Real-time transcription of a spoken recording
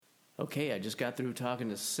Okay, I just got through talking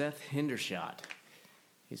to Seth Hendershot.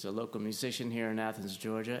 He's a local musician here in Athens,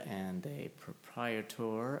 Georgia, and a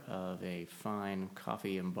proprietor of a fine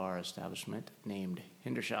coffee and bar establishment named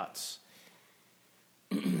Hendershots.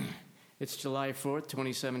 It's July 4th,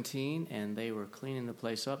 2017, and they were cleaning the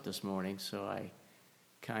place up this morning, so I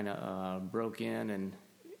kind of broke in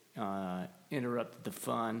and interrupted the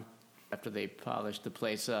fun. After they polished the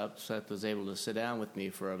place up, Seth was able to sit down with me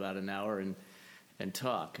for about an hour and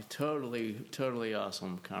talk. Totally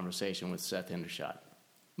awesome conversation with Seth Hendershot.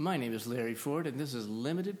 My name is Larry Ford, and this is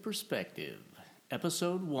Limited Perspective,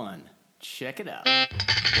 Episode 1. Check it out.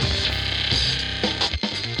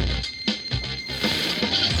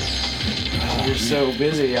 You're so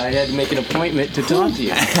busy, I had to make an appointment to talk to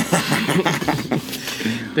you.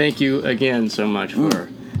 Thank you again so much for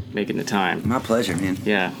making the time. My pleasure, man.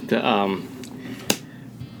 Yeah.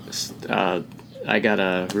 I got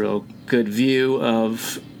a real good view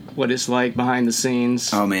of what it's like behind the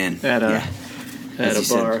scenes. Oh, man. At a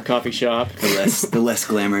bar, a coffee shop. The less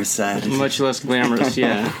glamorous side. Much less glamorous,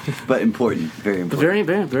 yeah. But important. Very important. Very,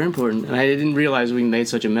 very, very important. And I didn't realize we made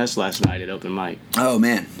such a mess last night at open mic. Oh,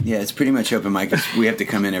 man. Yeah, it's pretty much open mic. We have to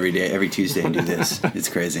come in every Tuesday and do this. It's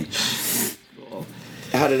crazy.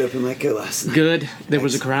 How did open mic go last night? Good. There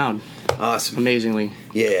was a crowd. Awesome. Amazingly.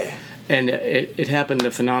 Yeah. And it happened,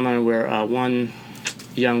 a phenomenon where one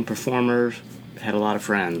young performer had a lot of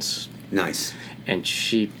friends. Nice. And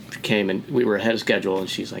she came, and we were ahead of schedule, and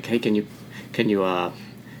she's like, "Hey, can you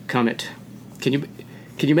come at? Can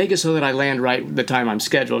you make it so that I land right the time I'm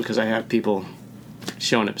scheduled, because I have people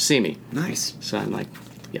showing up to see me." Nice. So I'm like,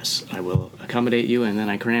 "Yes, I will accommodate you." And then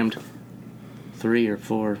I crammed 3 or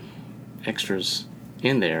 4 extras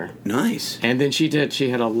in there. Nice. And then she did. She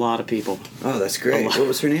had a lot of people. Oh, that's great. What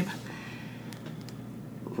was her name?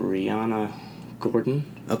 Rihanna Gordon.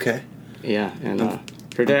 Okay. Yeah, and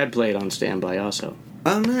her dad played on Standby also.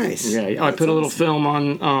 Oh, nice. Yeah, I put a little film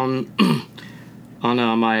on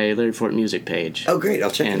my Larry Fort music page. Oh, great. I'll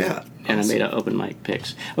check it out. Awesome. And I made an open mic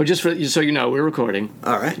picks. Oh, just so you know, we're recording.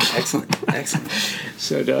 All right. Excellent. Excellent.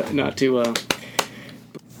 So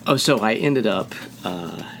so I ended up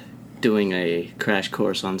doing a crash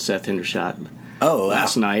course on Seth Hendershot. Oh, wow.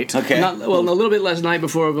 Last night. Okay. A little bit last night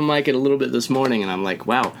before open mic and a little bit this morning, and I'm like,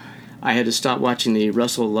 wow. I had to stop watching the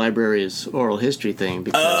Russell Library's oral history thing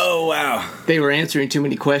because they were answering too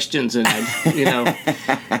many questions, and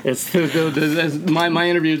my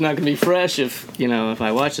interview is not going to be fresh if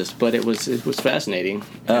I watch this. But it was fascinating.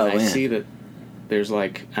 And I see that there's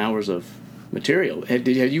like hours of material. Have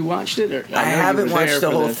you watched it? Or, I haven't watched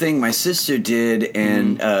the whole thing. My sister did,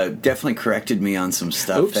 and definitely corrected me on some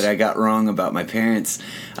stuff that I got wrong about my parents.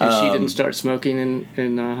 And she didn't start smoking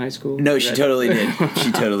in high school? No, she totally did.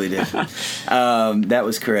 She totally did. That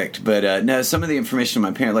was correct. But no, some of the information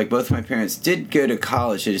my parents, like both of my parents, did go to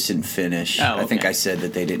college. They just didn't finish. Oh, okay. I think I said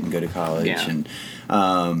that they didn't go to college. Yeah. And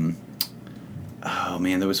oh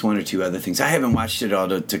man, there was 1 or 2 other things. I haven't watched it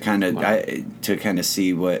all to kind of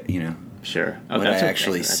see what Sure. Oh, what I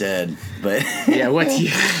actually said, but yeah,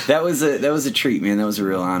 that was a treat, man. That was a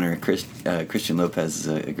real honor. Christian Lopez is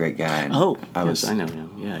a great guy. I know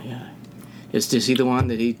him. Yeah. Is he the one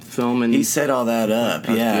that he filmed? He set all that up.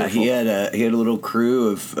 Yeah, beautiful. He had a little crew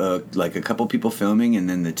of like a couple people filming, and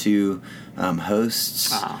then the 2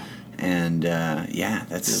 hosts. And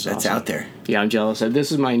that's awesome. out there. Yeah, I'm jealous.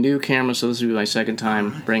 This is my new camera, so this will be my second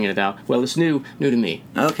time bringing it out. Well, it's new to me.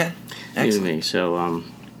 Okay, excellent. New to me. So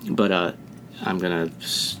I'm gonna.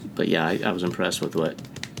 But yeah, I was impressed with what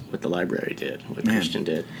the library did, what Christian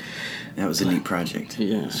did. That was a neat project.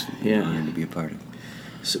 Yes, yeah. Honored to be a part of.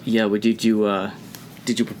 So yeah, did you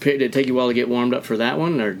prepare? Did it take you a while to get warmed up for that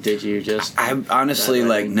one, or did you just? I honestly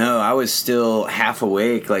no. I was still half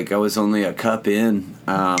awake. Like I was only a cup in.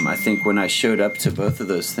 I think when I showed up to both of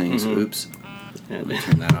those things. Mm-hmm. Oops. Let me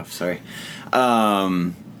turn that off. Sorry.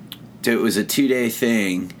 It was a 2-day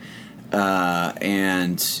thing.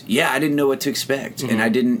 And yeah, I didn't know what to expect. Mm-hmm. And I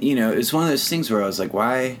didn't, it was one of those things where I was like,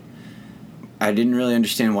 why? I didn't really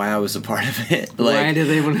understand why I was a part of it. Like, why did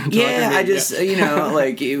they want to talk Yeah, I just,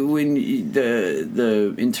 like when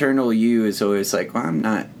the internal you is always like, well, I'm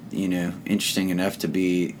not, interesting enough to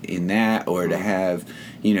be in that or to have,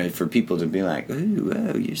 for people to be like,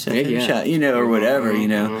 ooh, you're Seth Hendershot, or whatever,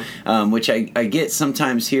 which I get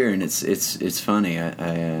sometimes here, and it's funny.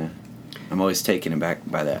 I'm always taken aback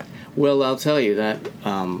by that. Well, I'll tell you, that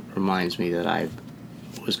reminds me that I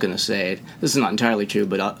was going to say, this is not entirely true,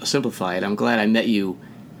 but I'll simplify it. I'm glad I met you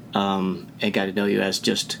and got to know you as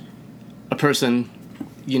just a person,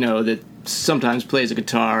 that sometimes plays a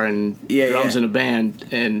guitar and drums in a band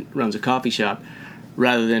and runs a coffee shop,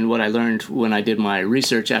 rather than what I learned when I did my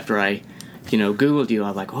research after I, Googled you. I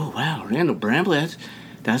was like, oh, wow, Randall Bramblett,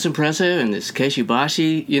 that's impressive. And this Keshi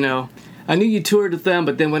Bashi, I knew you toured with them,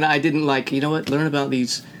 but then when I didn't learn about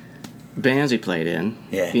these bands he played in,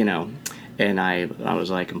 and I was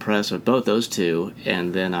like impressed with both those two.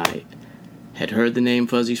 And then I had heard the name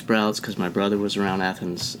Fuzzy Sprouts because my brother was around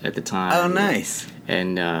Athens at the time. Oh, nice.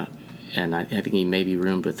 And I think he maybe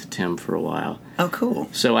roomed with Tim for a while. Oh, cool.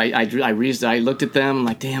 So I looked at them, I'm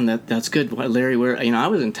like, damn, that's good. Larry, where I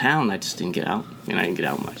was in town, I just didn't get out, I didn't get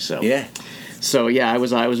out much. So yeah. So I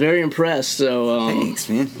was very impressed. So thanks,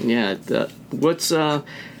 man. Yeah. What's I'll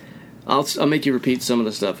make you repeat some of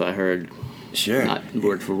the stuff I heard. Sure. Not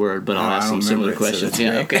word for word, but I'll ask some similar questions. So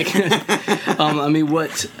okay.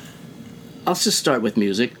 I'll just start with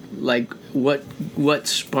music. Like, what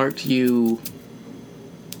sparked you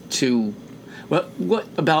to what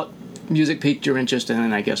about music piqued your interest,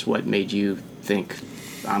 and I guess what made you think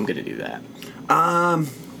I'm going to do that?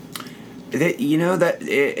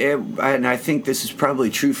 And I think this is probably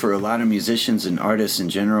true for a lot of musicians and artists in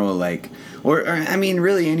general. Or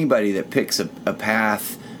really anybody that picks a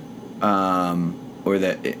path, or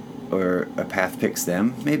a path picks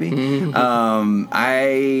them. Maybe. Mm-hmm.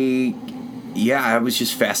 I was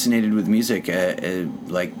just fascinated with music,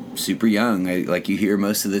 super young. You hear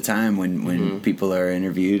most of the time when mm-hmm. people are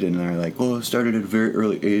interviewed and they're like, "Oh, I started at a very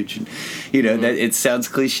early age," and that it sounds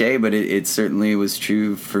cliche, but it certainly was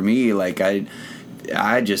true for me.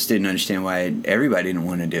 I just didn't understand why everybody didn't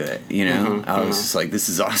want to do it. Mm-hmm. I was just like, "This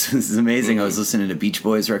is awesome! This is amazing!" Mm-hmm. I was listening to Beach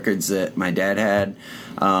Boys records that my dad had.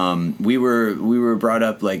 We were brought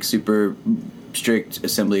up super strict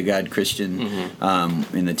Assembly of God Christian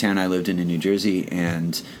mm-hmm. In the town I lived in New Jersey,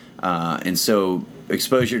 and so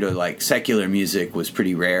exposure to secular music was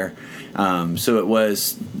pretty rare. So it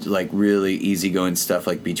was really easygoing stuff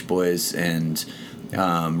like Beach Boys and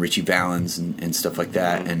Richie Valens and stuff like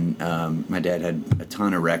that. Mm-hmm. And my dad had a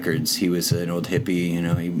ton of records. He was an old hippie.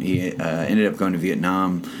 He ended up going to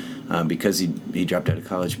Vietnam because he dropped out of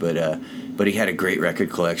college, but he had a great record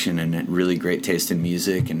collection and a really great taste in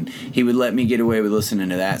music, and he would let me get away with listening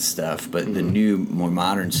to that stuff. But mm-hmm. the new, more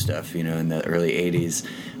modern stuff, in the early 80s,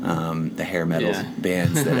 the hair metal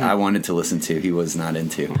bands that I wanted to listen to, he was not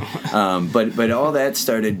into. But all that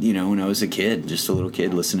started, when I was a kid, just a little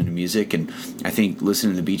kid listening to music. And I think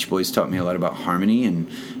listening to the Beach Boys taught me a lot about harmony and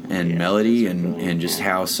melody and just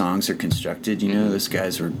how songs are constructed. Mm-hmm. Those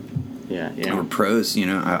guys were pros,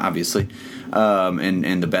 obviously.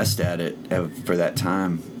 And the best at it for that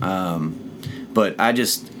time. But I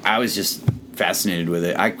was just fascinated with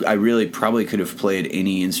it. I really probably could have played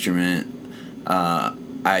any instrument.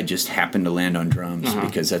 I just happened to land on drums uh-huh.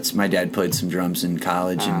 because my dad played some drums in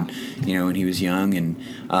college and when he was young, and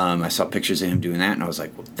I saw pictures of him doing that, and I was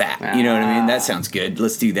like, well, that, you know what I mean? That sounds good.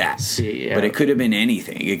 Let's do that. But it could have been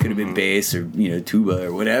anything. It could have been bass or tuba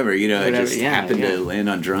or whatever. I just happened to land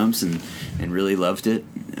on drums and really loved it.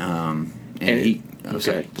 And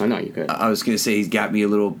okay. I know you could. I was going to say he's got me a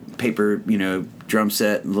little paper, drum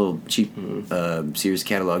set, a little cheap Sears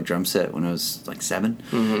catalog drum set when I was 7,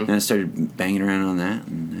 mm-hmm. and I started banging around on that.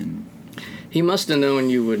 And he must have known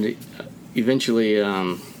you would eventually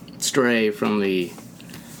stray from the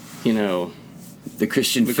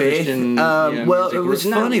Christian faith. Well, it was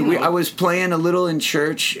funny. I was playing a little in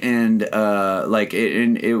church, and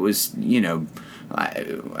it was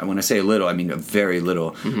when I say a little, I mean a very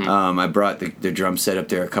little. Mm-hmm. I brought the drum set up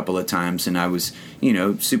there a couple of times, and I was,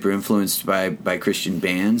 super influenced by Christian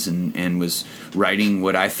bands, and was writing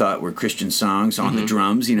what I thought were Christian songs on mm-hmm. the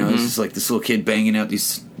drums. Mm-hmm. It's just this little kid banging out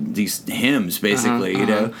these hymns, basically.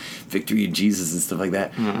 Uh-huh. Victory in Jesus and stuff like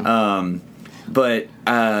that. Uh-huh. But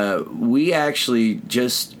we actually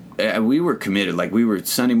just we were committed. We were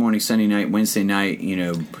Sunday morning, Sunday night, Wednesday night.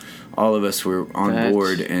 All of us were on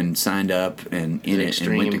board and signed up and in it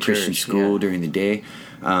and went to Christian school during the day.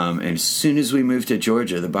 And as soon as we moved to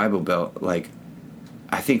Georgia, the Bible Belt,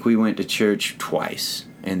 I think we went to church twice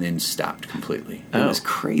and then stopped completely. It was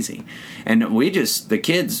crazy. And the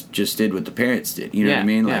kids just did what the parents did. You know what I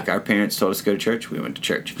mean? Our parents told us to go to church, we went to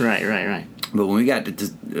church. Right. But when we got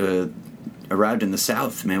arrived in the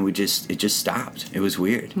South, man, it just stopped. It was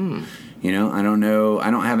weird. I don't know.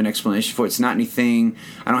 I don't have an explanation for it. It's not anything.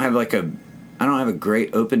 I don't have a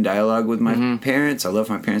great open dialogue with my mm-hmm. parents. I love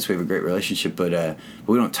my parents. We have a great relationship, but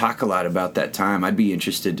we don't talk a lot about that time. I'd be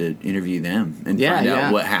interested to interview them and find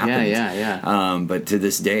out what happened. Yeah. But to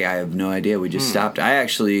this day, I have no idea. We just stopped. I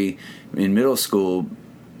actually, in middle school,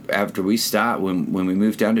 after we stopped, when we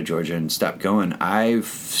moved down to Georgia and stopped going, I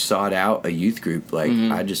sought out a youth group.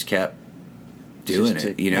 Mm-hmm. I just kept doing Just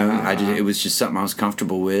it. to- You know, it was just something I was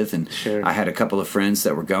comfortable with, and Sure. I had a couple of friends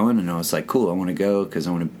that were going, and I was like, cool, I want to go because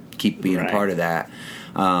I want to keep being Right. a part of that.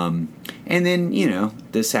 And then, you know,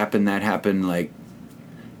 this happened, that happened. Like,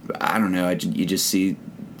 I don't know. You just see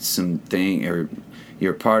something, or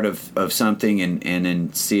you're part of something, and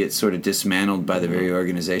then see it sort of dismantled by the very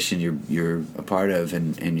organization you're a part of,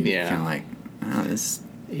 and you're Yeah. kind of like, oh, this.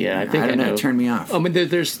 Yeah, I think I don't know. know. It turned me off. I mean,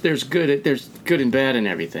 there's good and bad in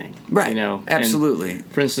everything, Right. You know, Absolutely. And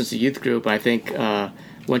for instance, the youth group. I think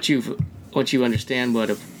once you understand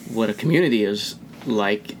what a community is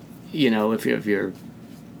like, you know, if you're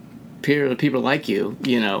peer people like you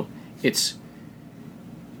know, it's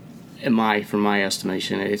from my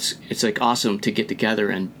estimation, it's like awesome to get together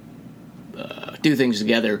and do things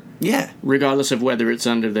together. Yeah. Regardless of whether it's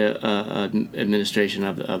under the administration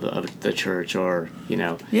of the church, or you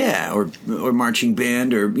know, Yeah, or marching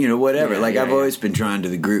band, or you know, whatever. Yeah, Like yeah, I've always been drawn to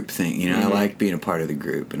the group thing. You know, Mm-hmm. I like being a part of the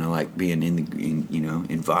group, and I like being you know,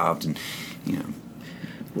 involved, and you know,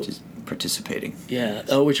 just participating. yeah.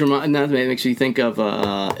 Oh, which now that makes me think of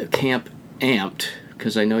Camp Amped,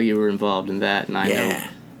 because I know you were involved in that, and I know Yeah.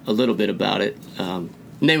 a little bit about it.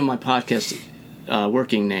 Name of my podcast,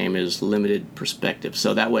 working name is Limited Perspective,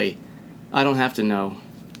 so that way I don't have to know.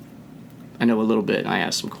 I know a little bit, and I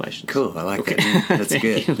ask some questions. Cool, I like Okay. it. That's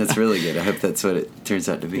good. That's really good. I hope that's what it turns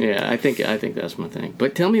out to be. Yeah, I think that's my thing.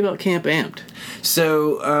 But tell me about Camp Amped.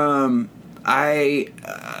 So I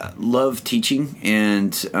love teaching,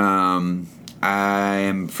 and I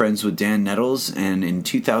am friends with Dan Nettles. And in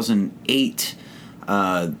 2008,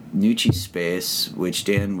 Nucci Space, which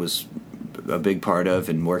Dan was a big part of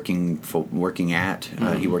and working at,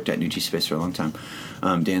 he worked at Nucci Space for a long time.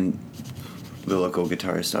 Dan, the local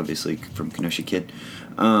guitarist, obviously from Kenosha Kid.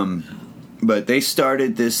 But they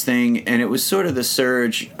started this thing, and it was sort of the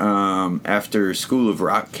surge after School of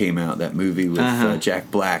Rock came out, that movie with Jack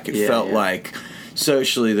Black. It felt like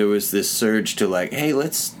socially there was this surge to like, hey,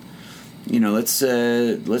 let's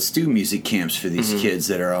do music camps for these kids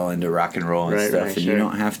that are all into rock and roll and stuff. Right, and sure. you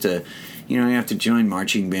don't have to join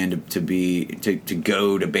marching band to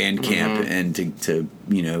go to band camp and to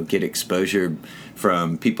you know, get exposure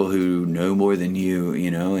from people who know more than you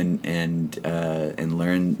know, and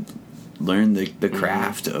learn the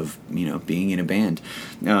craft of, you know, being in a band.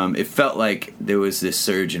 It felt like there was this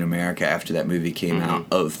surge in America after that movie came out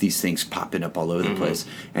of these things popping up all over the place.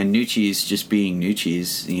 And Nucci's just being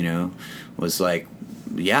Nucci's, you know, was like,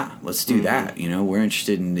 yeah, let's do that. You know, we're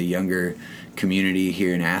interested in the younger community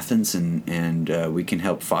here in Athens, and we can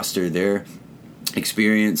help foster their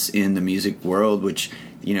experience in the music world, which,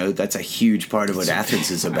 you know, that's a huge part of what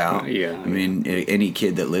Athens is about. Yeah. I mean, any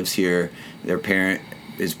kid that lives here, their parent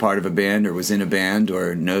is part of a band or was in a band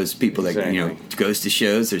or knows people that, you know, goes to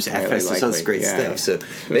shows. There's Athens, all this great stuff. So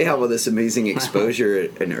they have all this amazing exposure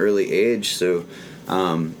at an early age. So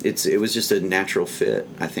it was just a natural fit,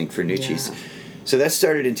 I think, for Nucci's. Yeah. So that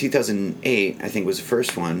started in 2008, I think was the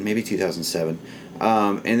first one, maybe 2007.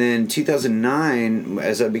 And then 2009,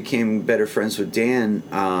 as I became better friends with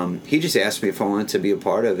Dan, he just asked me if I wanted to be a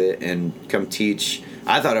part of it and come teach.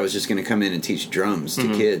 I thought I was just going to come in and teach drums to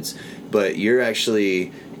kids, but you're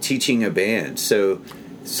actually teaching a band. So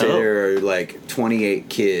there are like 28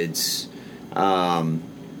 kids,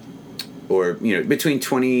 or, you know, between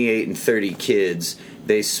 28 and 30 kids.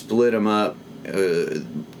 They split them up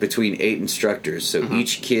between 8 instructors. So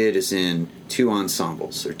each kid is in 2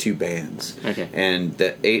 ensembles or 2 bands. Okay. And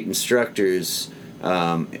the 8 instructors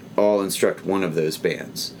all instruct one of those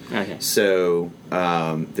bands. Okay. So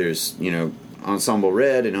there's, you know, Ensemble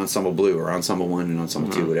Red and Ensemble Blue, or Ensemble 1 and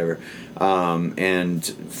Ensemble 2, whatever. And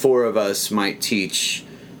 4 of us might teach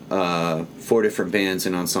 4 different bands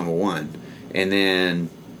in Ensemble 1. And then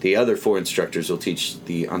the other 4 instructors will teach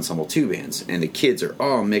the Ensemble 2 bands. And the kids are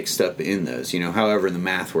all mixed up in those. You know, however the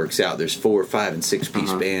math works out, there's 4, 5, and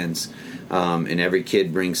 6-piece bands. And every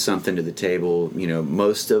kid brings something to the table. You know,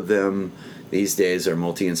 most of them these days are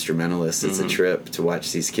multi-instrumentalists. It's a trip to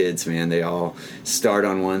watch these kids, man. They all start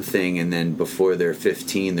on one thing, and then before they're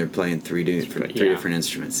 15, they're playing three different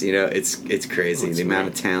instruments. You know, it's crazy. That's the amount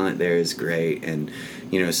of talent there is great. And,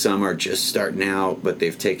 you know, some are just starting out, but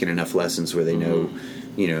they've taken enough lessons where they know,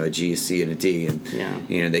 you know, a G, a C, and a D, and,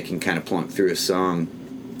 you know, they can kind of plunk through a song.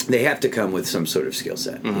 They have to come with some sort of skill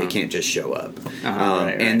set. They can't just show up.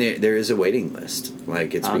 Right. And there is a waiting list.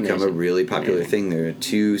 Like, it's become a really popular thing. There are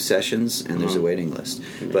 2 sessions, and there's a waiting list.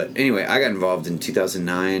 But anyway, I got involved in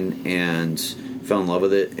 2009 and fell in love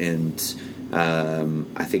with it. And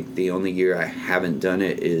I think the only year I haven't done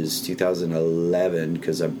it is 2011,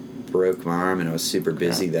 because I broke my arm and I was super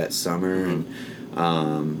busy that summer.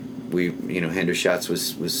 And we, you know, Hendershots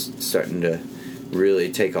was starting to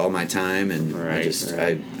really take all my time, and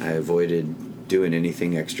I avoided doing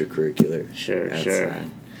anything extracurricular. Sure.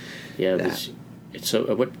 Yeah.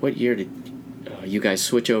 So what year did you guys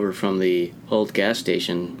switch over from the old gas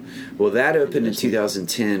station? Well, that opened in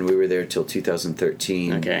 2010. We were there till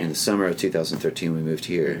 2013. Okay. In the summer of 2013, we moved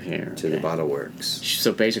here to the Bottle Works.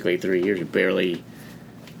 So basically 3 years,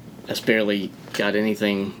 that's barely got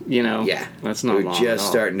anything, Yeah. That's not we long were at just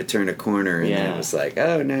all. starting to turn a corner, and then it was like,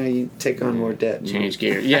 oh, now you take on more debt. Change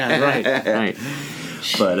gear. Yeah, right.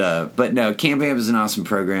 But no, Camp Amp is an awesome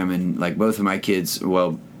program, and like both of my kids,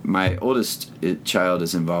 well, my oldest child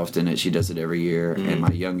is involved in it. She does it every year, and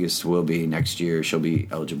my youngest will be next year. She'll be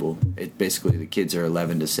eligible. It basically, the kids are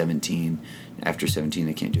 11 to 17. After 17,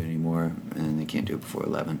 they can't do it anymore, and they can't do it before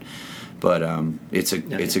 11. But it's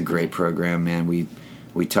a great program, man.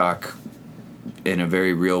 We talk in a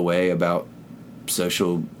very real way about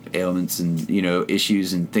social ailments and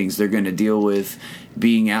issues and things they're going to deal with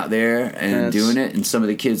being out there and doing it. And some of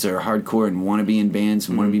the kids are hardcore and want to be in bands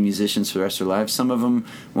and want to be musicians for the rest of their lives. Some of them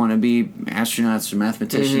want to be astronauts or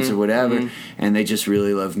mathematicians or whatever, and they just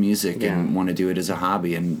really love music and want to do it as a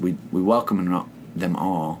hobby. And we welcome them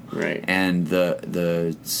all. Right. And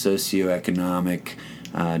the socioeconomic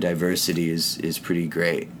diversity is pretty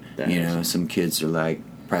great. Some kids are like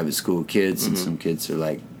private school kids, and some kids are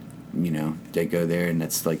like, they go there and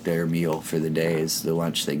that's like their meal for the day is the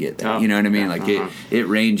lunch they get there. Oh, you know what I mean? Like it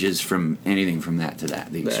ranges from anything from that to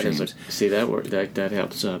that. The extremes. That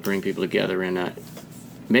helps bring people together in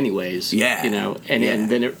many ways. Yeah. And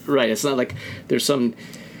then it's not like there's some,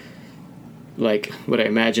 like what I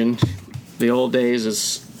imagine the old days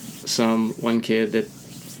is one kid that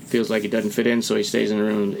feels like he doesn't fit in, so he stays in a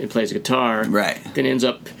room and plays guitar. Right. Then ends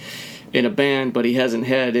up in a band, but he hasn't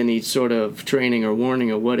had any sort of training or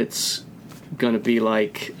warning of what it's going to be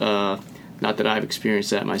like. Not that I've experienced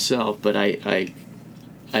that myself, but I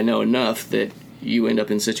know enough that you end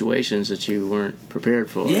up in situations that you weren't prepared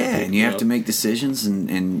for. Yeah, and you have to make decisions,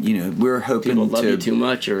 and we're hoping people love you too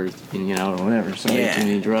much, or whatever. Too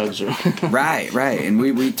many drugs, or right. And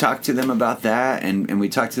we talked to them about that, and we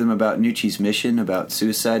talked to them about Nucci's mission about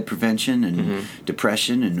suicide prevention and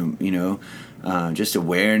depression, and just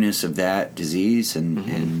awareness of that disease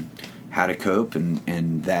and how to cope,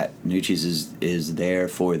 and that Nucci's is there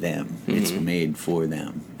for them. It's made for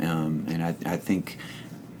them, and I think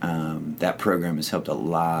that program has helped a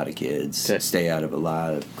lot of kids stay out of a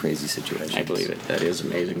lot of crazy situations. I believe it. That is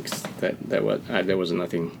amazing. There was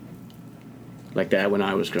nothing like that when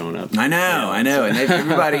I was growing up. I know, and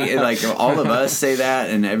everybody, like all of us say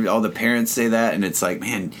that, and all the parents say that, and it's like,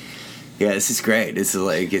 man. Yeah, this is great. It's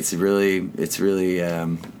really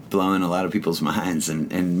blowing a lot of people's minds,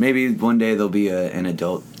 and maybe one day there'll be an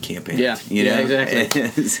adult campaign. Yeah, exactly.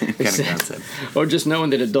 Same kind of concept. Or just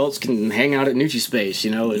knowing that adults can hang out at Nucci Space,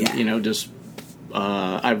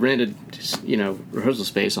 I rented rehearsal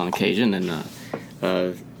space on occasion, and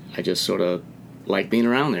I just sort of like being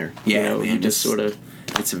around there. Yeah, man, you just sort of.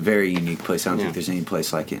 It's a very unique place. I don't think there's any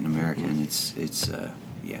place like it in America, and it's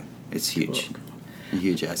huge, a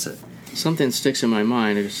huge asset. Something sticks in my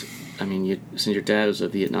mind is, since your dad was a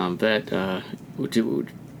Vietnam vet, like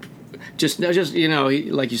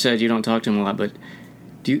you said, you don't talk to him a lot, but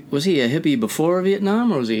was he a hippie before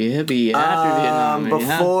Vietnam, or was he a hippie after Vietnam?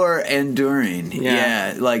 Before and during,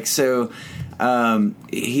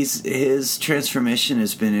 his transformation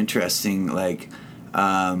has been interesting. Like,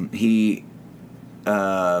 he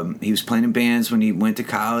was playing in bands when he went to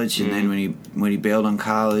college, and then when he bailed on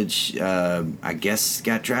college, I guess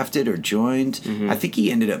got drafted or joined. I think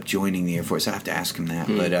he ended up joining the Air Force. I have to ask him that.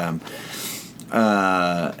 But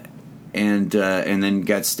and then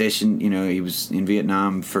got stationed. He was in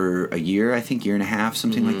Vietnam for a year, I think, year and a half,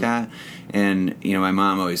 something like that. And my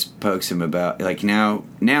mom always pokes him about, like, now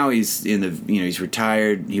he's in the he's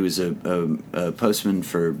retired. He was a postman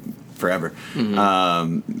for forever.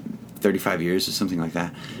 35 years or something like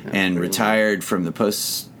that, and retired from the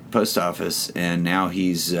post office, and now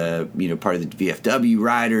he's part of the VFW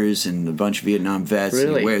riders and a bunch of Vietnam vets. Really?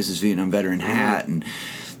 And he wears his Vietnam veteran hat, and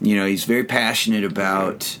he's very passionate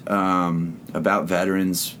about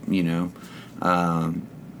veterans,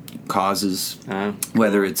 causes,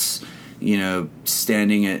 whether it's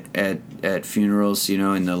standing at funerals,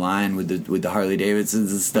 in the line with the Harley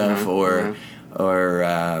Davidsons and stuff, or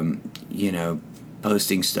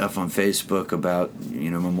posting stuff on Facebook about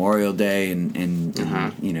Memorial Day and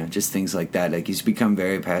just things like that. Like, he's become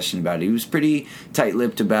very passionate about it. He was pretty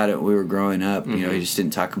tight-lipped about it when we were growing up. He just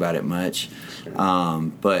didn't talk about it much. Sure.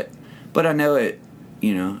 But I know it.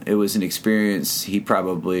 It was an experience he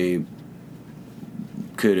probably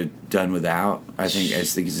could have done without. I think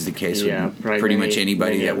as is the case with pretty much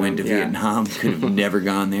anybody that went to yeah. Vietnam could have never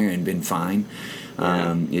gone there and been fine.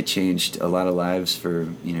 It changed a lot of lives for,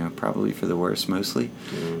 probably for the worse mostly.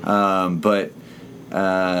 But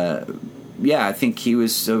I think he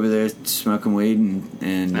was over there smoking weed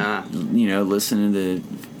and listening to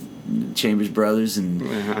Chambers Brothers and,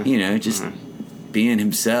 just being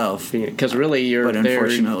himself. Because really you're But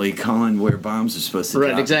unfortunately, calling where bombs are supposed to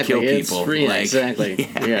drop exactly. and kill people. Exactly.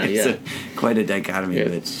 Yeah. It's quite a dichotomy. Yeah.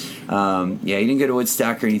 But, he didn't go to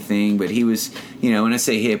Woodstock or anything, but he was, when I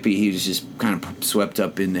say hippie, he was just kind of swept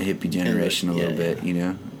up in the hippie generation a little bit,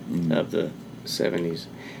 Of the 70s.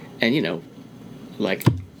 And,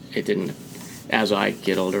 it didn't... As I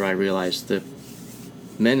get older, I realize that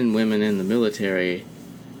men and women in the military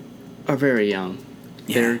are very young.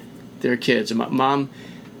 Yeah. They're kids. I remember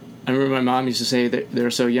my mom used to say that they're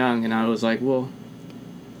so young, and I was like, well,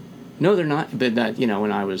 no, they're not. But that,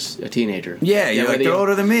 when I was a teenager. Yeah, you're like, they're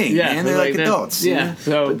older than me, man. They're like adults. Yeah.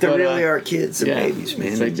 So, but they really are kids and babies,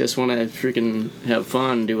 man. They just want to freaking have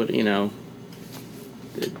fun, do it,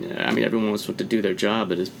 I mean, everyone wants to do their job,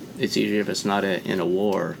 but it's easier if it's not in a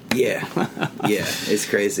war. Yeah. It's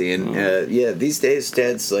crazy. And, these days,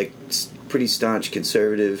 Dad's, pretty staunch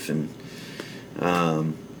conservative and,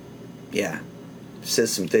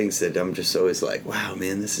 says some things that I'm just always like, wow,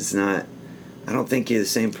 man, this is not... I don't think you're the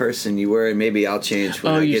same person you were, and maybe I'll change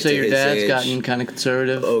when I get to his age. Oh, you say your dad's gotten kind of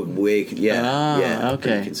conservative? Oh, okay.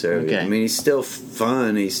 Pretty conservative. Okay. I mean, he's still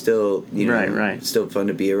fun. He's still, right. still fun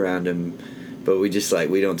to be around him. But we just,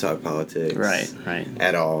 we don't talk politics. Right.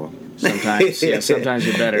 At all. Sometimes, sometimes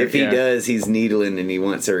you're better. If he does, he's needling and he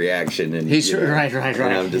wants a reaction. And he's right. And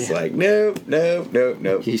I'm just like, nope.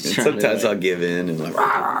 And sometimes I'll give in and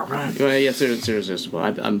Well, yes, there's irresistible.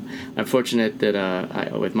 I'm fortunate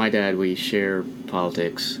that with my dad we share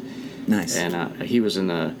politics. Nice. And he was in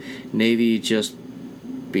the Navy just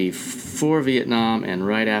before Vietnam and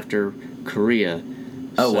right after Korea.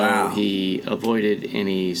 Oh, wow. He avoided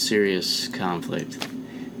any serious conflict.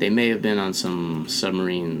 They may have been on some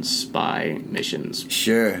submarine spy missions.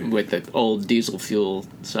 Sure. With the old diesel fuel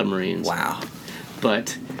submarines. Wow.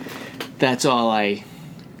 But that's all I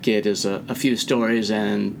get is a few stories,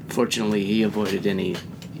 and fortunately he avoided any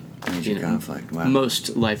major conflict. Wow.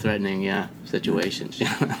 Most life-threatening situations.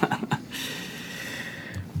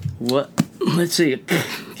 Let's see.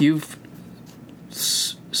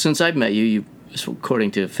 Since I've met you, according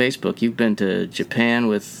to Facebook, you've been to Japan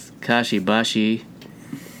with Kashi Bashi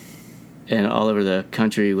and all over the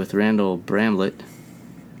country with Randall Bramlett.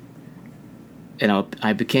 And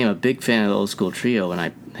I became a big fan of the Old School Trio when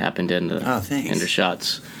I happened into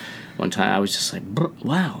Shots one time. I was just like,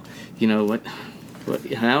 wow, what?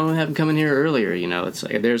 How I haven't come in here earlier? It's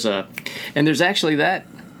like there's actually that.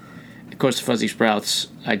 Of course, the Fuzzy Sprouts.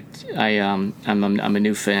 I'm a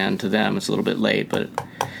new fan to them. It's a little bit late, but.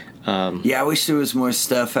 I wish there was more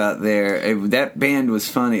stuff out there. That band was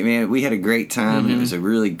funny, man. We had a great time. Mm-hmm. It was a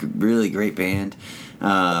really, really great band,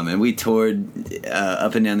 and we toured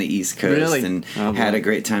up and down the East Coast and had a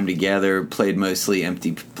great time together. Played mostly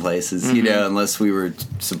empty places, unless we were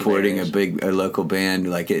supporting a local band.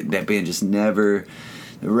 That band just never.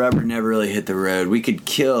 The rubber never really hit the road. We could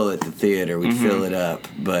kill at the theater. We'd fill it up,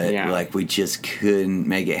 but we just couldn't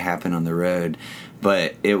make it happen on the road.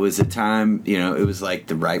 But it was a time, it was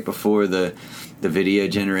right before the video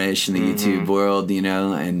generation, the YouTube world,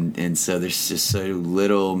 and so there's just so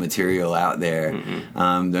little material out there.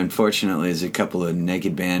 Unfortunately, there's a couple of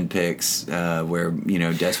naked band pics where,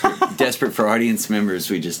 desperate for audience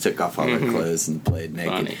members, we just took off all our clothes and played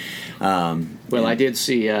naked. I did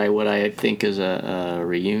see what I think is a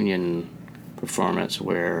reunion performance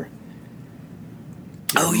where...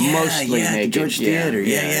 mostly naked. The George Theater.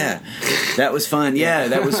 Yeah. That was fun. Yeah,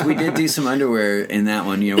 that was. We did do some underwear in that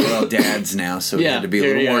one. We're all dads now, so we had to be a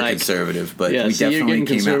little more conservative. But we so definitely you're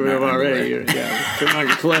came out in our already. Put on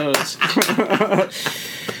your clothes.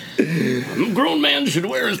 A grown man should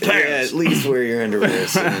wear his pants. Yeah, at least wear your underwear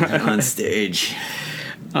on stage.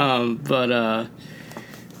 But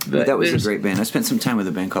that was a great band. I spent some time with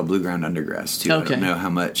a band called Blue Ground Undergrass too. Okay. I don't know how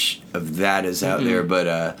much of that is out there,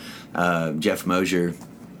 but Jeff Mosier,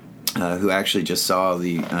 who actually just saw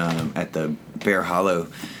the at the Bear Hollow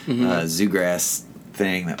Zoograss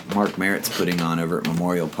thing that Mark Merritt's putting on over at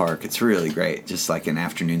Memorial Park. It's really great, just like an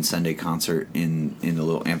afternoon Sunday concert in the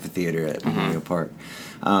little amphitheater at Memorial Park.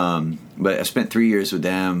 But I spent 3 years with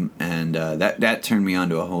them, and that turned me on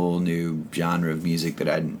to a whole new genre of music that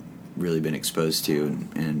I'd really been exposed to,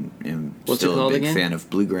 and am still a big fan of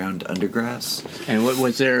Blue Ground Undergrass. And what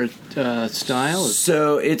was their style?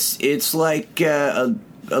 So it's like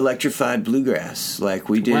electrified bluegrass. Like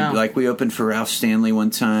we did, Wow. like we opened for Ralph Stanley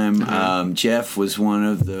one time. Jeff was one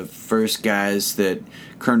of the first guys that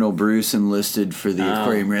Colonel Bruce enlisted for the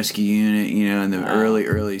Aquarium Rescue Unit, you know, in the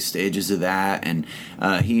early stages of that. And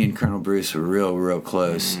he and Colonel Bruce were real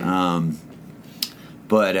close.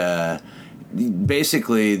 But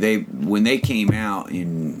basically, when they came out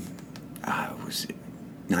in, was it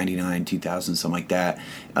 99, 2000, something like that,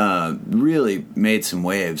 really made some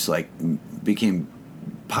waves, like became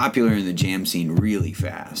popular in the jam scene really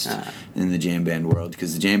fast in the jam band world,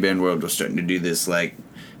 because the jam band world was starting to do this like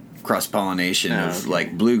cross-pollination of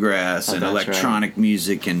like bluegrass and electronic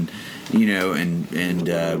music and you know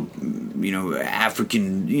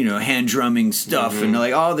African hand drumming stuff and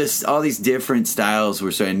like all these different styles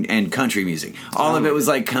were and country music, all of it was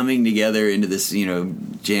like coming together into this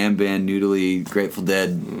jam band noodly Grateful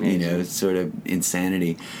Dead sort of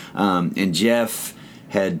insanity. And Jeff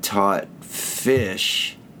had taught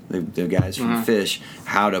Fish, the guys from Fish,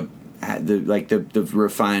 how to the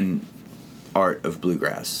refined art of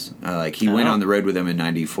bluegrass. Like he went on the road with them in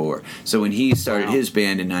 '94. So when he started his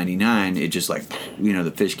band in '99, it just like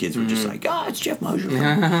the Fish kids were just like, it's Jeff Mosier,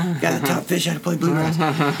 guy that taught Fish how to play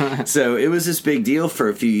bluegrass. So it was this big deal for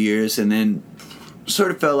a few years, and then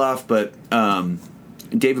sort of fell off. But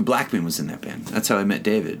David Blackman was in that band. That's how I met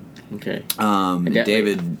David. Okay.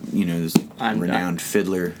 David, this renowned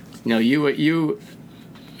fiddler. No, you.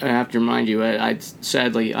 I have to remind you.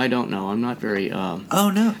 Sadly, I don't know. I'm not very. Oh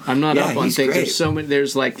no! I'm not up on things. Great. There's so many.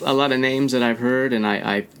 There's like a lot of names that I've heard, and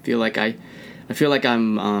I feel like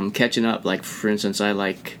I'm catching up. Like for instance, I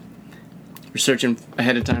like researching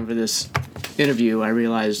ahead of time for this interview. I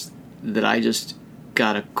realized that I just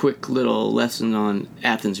got a quick little lesson on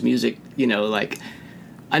Athens music. Like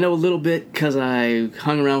I know a little bit because I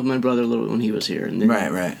hung around with my brother a little bit when he was here. And then,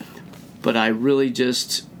 right. But I really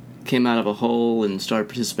just came out of a hole and started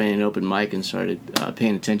participating in open mic and started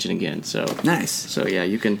paying attention again. So nice. So yeah,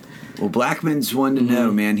 you can. Well, Blackman's one to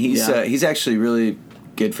know, man. He's actually really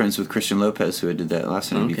good friends with Christian Lopez, who I did that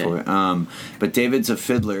last night before. But David's a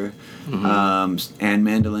fiddler and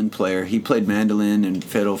mandolin player. He played mandolin and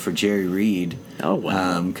fiddle for Jerry Reed. Oh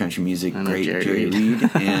wow! Country music, great Jerry Reed.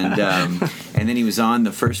 And then he was on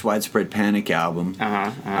the first Widespread Panic album.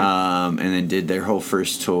 And then did their whole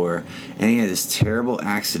first tour. And he had this terrible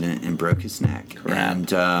accident and broke his neck.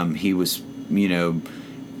 Crap. And he was,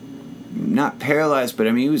 not paralyzed, but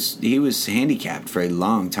I mean he was handicapped for a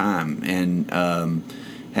long time, and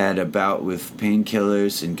had a bout with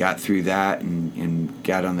painkillers and got through that and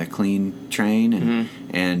got on the clean train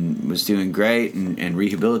and was doing great and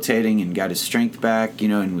rehabilitating and got his strength back,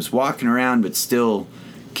 and was walking around but still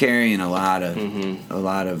carrying a lot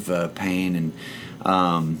of pain, and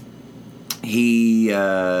he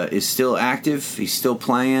is still active. He's still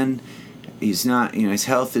playing. He's not, his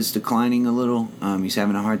health is declining a little. He's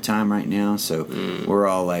having a hard time right now, so we're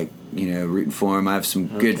all like, rooting for him. I have some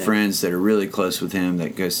good friends that are really close with him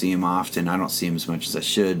that go see him often. I don't see him as much as I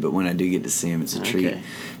should, but when I do get to see him, it's a treat.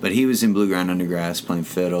 But he was in Blue Ground Undergrass playing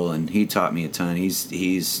fiddle, and he taught me a ton.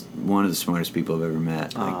 He's one of the smartest people I've ever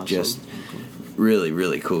met. Like, just really,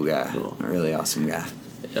 really cool guy. Cool. A really awesome guy.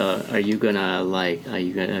 Are you gonna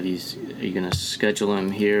schedule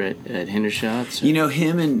him here at Hendershots?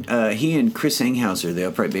 Him and he and Chris Enghauser, the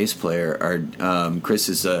upright bass player, are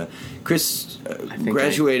Chris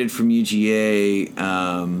graduated from UGA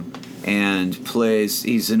and plays.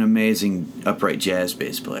 He's an amazing upright jazz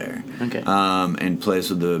bass player. Okay. And plays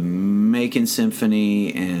with the Macon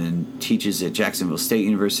Symphony and teaches at Jacksonville State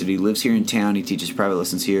University. Lives here in town. He teaches private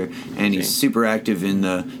lessons here, and he's super active in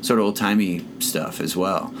the sort of old timey stuff as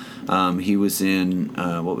well. He was in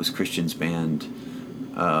what was Christian's band?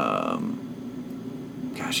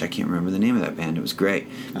 Gosh, I can't remember the name of that band. It was great,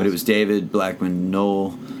 but it was David Blackman,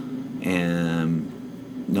 Noel, and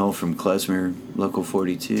Noel from Klezmer, Local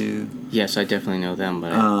 42. Yes, I definitely know them.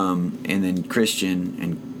 But and then Christian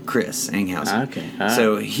and Chris Enghauser. Okay.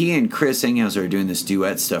 So he and Chris Enghauser are doing this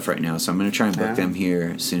duet stuff right now. So I'm going to try and book them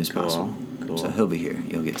here as soon as possible. Cool. So he'll be here.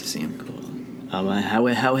 You'll get to see him. Cool.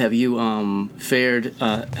 How have you fared?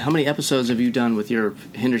 How many episodes have you done with your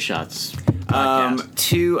Hendershots podcast?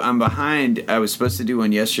 2. I'm behind. I was supposed to do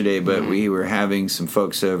one yesterday, but we were having some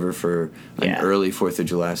folks over for an early 4th of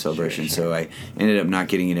July celebration, so I ended up not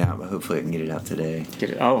getting it out, but hopefully I can get it out today.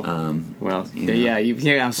 I'm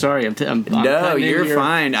sorry. No, you're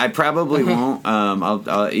fine. I probably won't.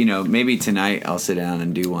 I'll maybe tonight I'll sit down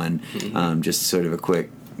and do one, just sort of a quick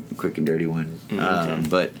and dirty one.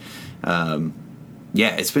 But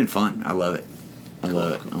yeah, it's been fun. I love it. I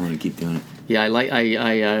want to keep doing it.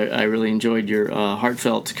 I really enjoyed your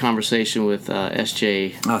heartfelt conversation with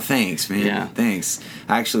SJ. Oh, thanks, man. Yeah. Thanks.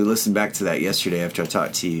 I actually listened back to that yesterday after I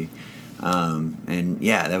talked to you. And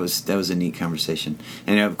yeah, that was a neat conversation.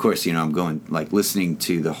 And of course, I'm going listening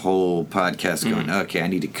to the whole podcast going, okay, I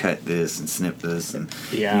need to cut this and snip this and,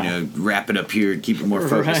 wrap it up here and keep it more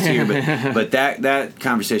focused here. But that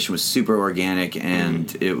conversation was super organic,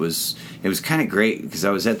 and it was kind of great because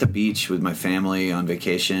I was at the beach with my family on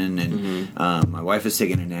vacation, and my wife was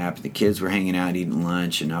taking a nap, and the kids were hanging out eating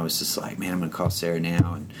lunch, and I was just like, man, I'm going to call Sarah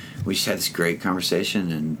now. And we just had this great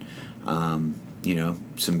conversation, and,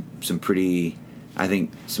 some pretty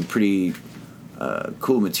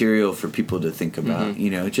cool material for people to think about.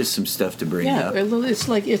 Just some stuff to bring up. Yeah, it's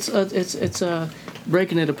like it's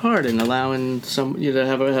breaking it apart and allowing to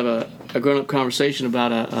have a grown up conversation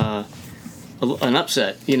about an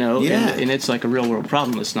upset. And it's like a real world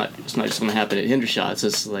problem. It's not just going to happen at Hendershot.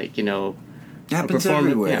 It's like it happens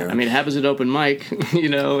everywhere. Yeah, I mean, it happens at open mic.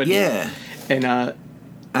 And I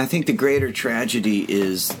think the greater tragedy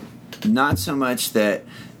is not so much that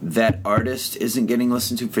artist isn't getting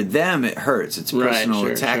listened to. For them, it hurts. It's a personal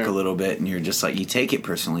attack a little bit, and you're just like, you take it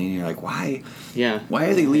personally, and you're like, why? Yeah. Why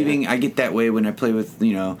are they leaving? I get that way when I play with,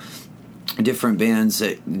 different bands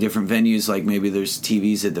at different venues. Like maybe there's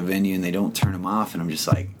TVs at the venue, and they don't turn them off, and I'm just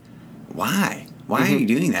like, why? Why are you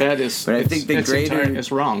doing that? That is, but I think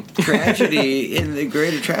it's wrong. tragedy, and the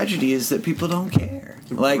greater tragedy is that people don't care.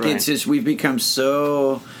 Like it's just we've become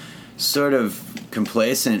so sort of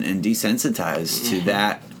complacent and desensitized to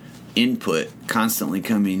that input constantly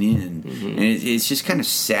coming in, and it's just kind of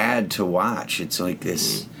sad to watch. It's like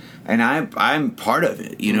this, and I'm part of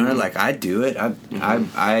it. Like I do it.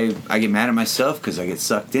 I get mad at myself because I get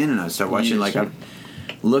sucked in, and I start watching I'm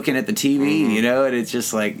looking at the TV, and it's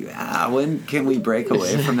just like, when can we break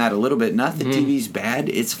away from that a little bit? Not that TV's bad;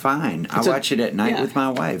 it's fine. I watch it at night with my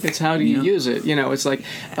wife. It's how do you use it? It's like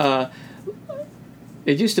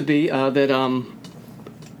it used to be that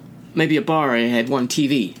maybe a bar had one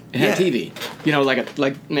TV. It had TV.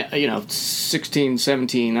 16,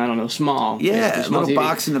 17, I don't know, small. Yeah, a little TV.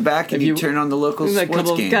 Box in the back, and you turn on the local sports game. A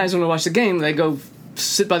couple of guys want to watch the game, they go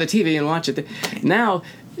sit by the TV and watch it. Now,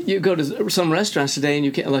 you go to some restaurants today, and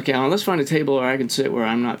you can't, let's find a table where I can sit where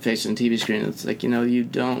I'm not facing the TV screen. It's like, you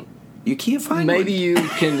don't. You can't find Maybe one. You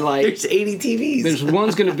can, There's 80 TVs. There's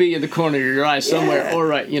one's going to be in the corner of your eye somewhere, or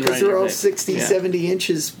right, because they're all 60, 70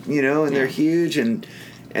 inches, and they're huge, and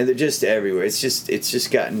they're just everywhere. It's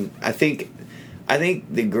just gotten. I think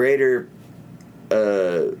the greater,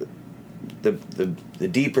 the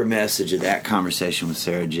deeper message of that conversation with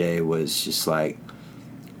Sarah J was just like,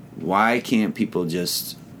 why can't people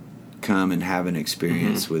just come and have an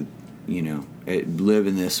experience with, live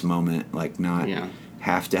in this moment, not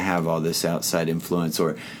have to have all this outside influence,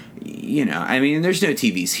 or, I mean, there's no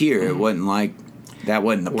TVs here. It wasn't like that.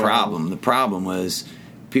 Wasn't the problem. The problem was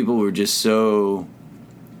people were just so.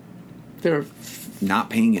 They're not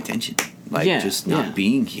paying attention, just not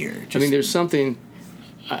being here. I mean, there's something.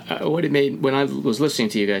 What it made when I was listening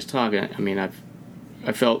to you guys talk. I mean, I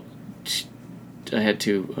felt I had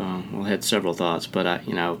had several thoughts, but I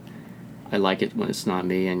like it when it's not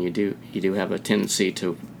me, and you do have a tendency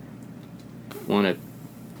to want to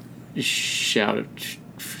shout it.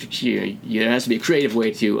 It has to be a creative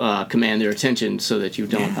way to command their attention so that you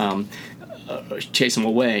don't chase them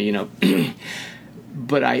away.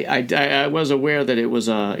 But I was aware that it was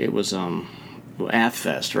Athfest,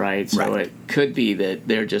 right? So it could be that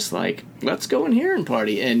they're just like, let's go in here and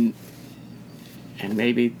party, and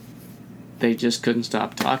maybe they just couldn't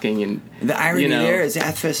stop talking. And the irony there is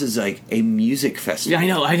Athfest is like a music festival.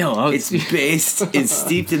 Yeah, I know. It's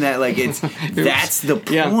steeped in that. That's the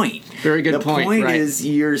point. Very good point. The point is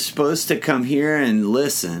you're supposed to come here and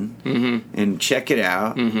listen and check it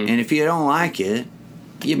out, and if you don't like it,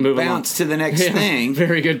 you move bounce to the next thing.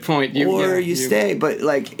 Very good point. You stay, but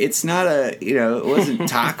it's not it wasn't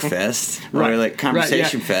Talk Fest or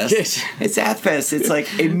Conversation Fest. Yes. It's Athfest. It's like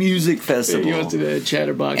a music festival. You went to the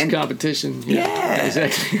Chatterbox competition. Yeah,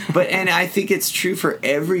 exactly. And I think it's true for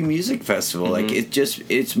every music festival.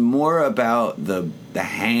 It's more about the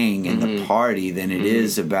hang and the party than it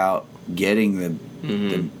is about getting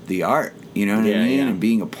the art. You know what I mean? And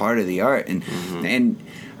being a part of the art. And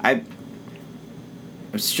I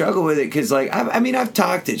struggle with it because, I've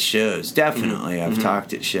talked at shows. Definitely, I've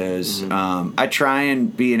talked at shows. I try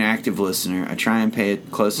and be an active listener. I try and pay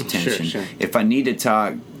close attention. Sure. If I need to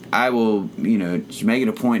talk, I will, make it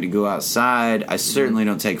a point to go outside. I certainly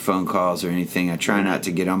don't take phone calls or anything. I try not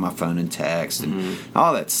to get on my phone and text and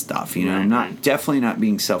all that stuff. I'm definitely not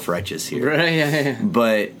being self-righteous here. Right. Yeah.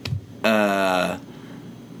 But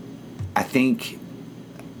I think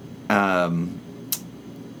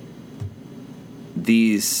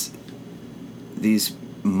these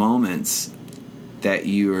moments that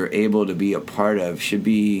you are able to be a part of should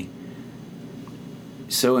be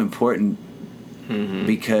so important,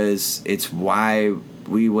 because it's why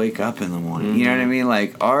we wake up in the morning. You know what I mean?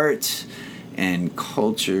 Like art and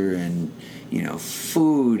culture and, you know,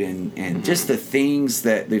 food and just the things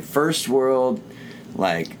that the first world,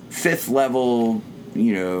 like fifth level,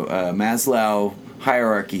 you know, Maslow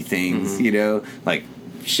hierarchy things, you know, like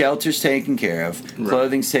shelter's taken care of,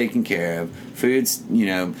 clothing's taken care of, food's, you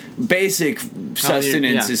know, basic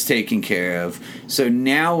sustenance is taken care of. So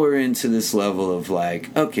now we're into this level of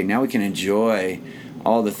like, okay, now we can enjoy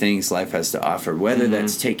all the things life has to offer, whether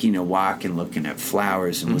that's taking a walk and looking at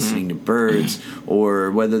flowers and listening to birds,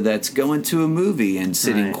 or whether that's going to a movie and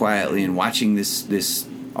sitting quietly and watching this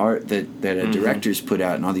art that a director's put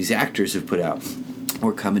out and all these actors have put out.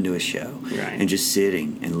 Or coming to a show and just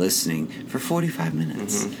sitting and listening for 45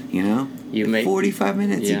 minutes, you know? 45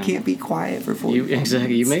 minutes, you can't be quiet for 45 minutes.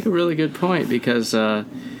 Exactly. You make a really good point, because not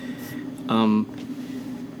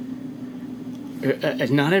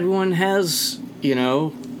everyone has, you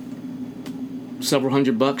know, several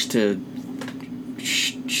 $100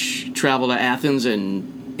 to travel to Athens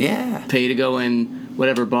and pay to go in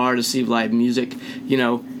whatever bar to see live music. You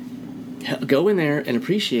know, go in there and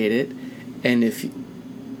appreciate it, and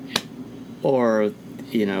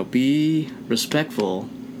you know, be respectful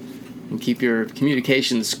and keep your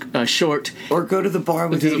communications short. Or go to the bar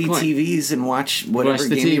with 80 TVs and watch whatever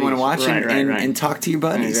game you want to watch and talk to your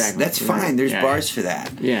buddies. Exactly. That's fine. There's bars for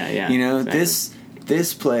that. Yeah. You know, this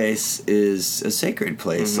place is a sacred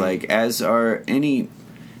place. Like, as are any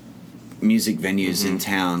music venues in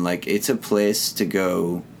town. Like, it's a place to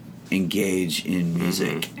go engage in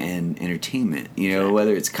music and entertainment. You know,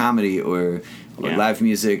 whether it's comedy or live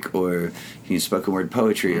music or, you know, spoken word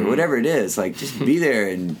poetry or whatever it is, like, just be there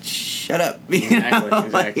and shut up. Exactly.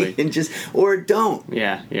 Like, and just, or don't.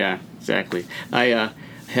 Yeah, exactly. I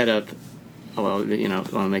had you know, I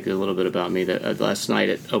want to make it a little bit about me. That last night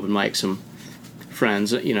at open mic, some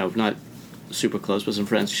friends, you know, not super close, but some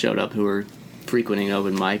friends showed up who were frequenting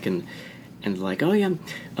open mic and like, oh yeah,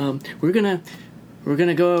 we're gonna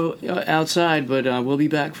go outside, but we'll be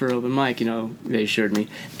back for open mic, you know, they assured me.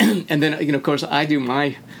 And then, you know, of course, I do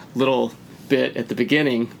my little bit at the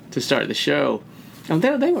beginning to start the show. And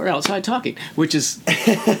they were outside talking, which is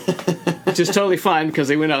totally fine, because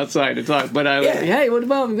they went outside to talk. But I was like, hey, what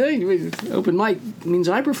about me? Open mic means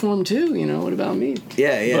I perform too, you know, what about me?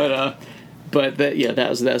 Yeah. But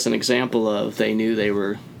that's an example of, they knew they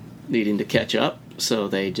were needing to catch up, so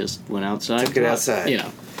they just went outside. Took it outside. You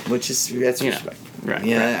know. That's respectful. Right.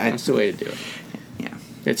 Yeah, that's the way to do it. Yeah.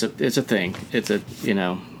 It's a thing. It's a, you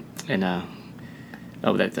know, and I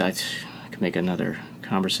could make another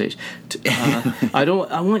conversation. I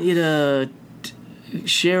want you to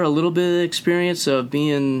share a little bit of experience of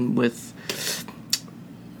being with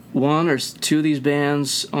one or two of these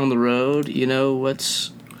bands on the road. You know,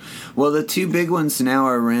 well, the two big ones now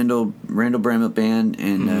are Randall Bramlett Band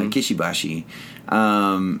and Kishibashi.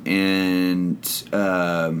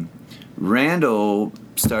 Randall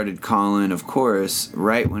started calling, of course,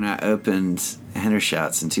 right when I opened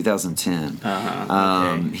Hendershots in 2010.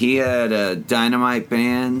 Okay. He had a Dynamite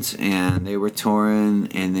band, and they were touring,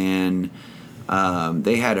 and then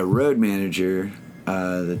they had a road manager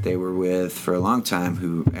that they were with for a long time,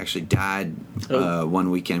 who actually died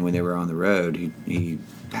one weekend when they were on the road. He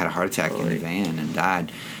had a heart attack in the van and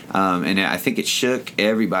died. And I think it shook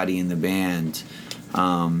everybody in the band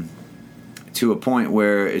to a point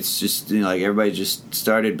where it's just, you know, like, everybody just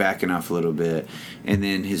started backing off a little bit. And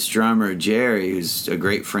then his drummer, Jerry, who's a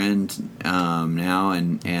great friend now,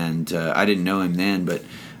 and I didn't know him then, but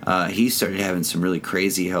he started having some really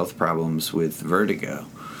crazy health problems with vertigo.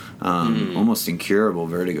 Almost incurable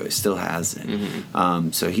vertigo. He still has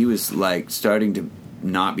it. So he was, like, starting to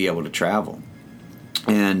not be able to travel.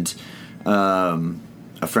 And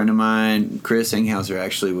a friend of mine, Chris Enghauser,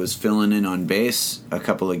 actually was filling in on bass a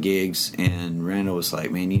couple of gigs, and Randall was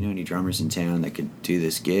like, man, you know any drummers in town that could do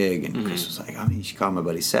this gig? And Chris was like, you should call my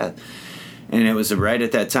buddy Seth. And it was right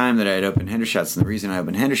at that time that I had opened Hendershots, and the reason I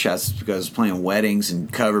opened Hendershots is because I was playing weddings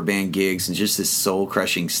and cover band gigs and just this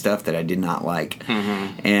soul-crushing stuff that I did not like.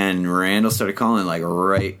 And Randall started calling, like,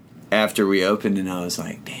 right after we opened, and I was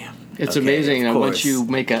like, damn. It's amazing that once you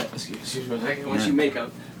make a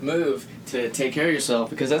move to take care of yourself,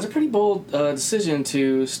 because that's a pretty bold decision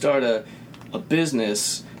to start a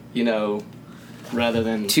business, you know, rather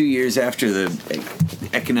than 2 years after the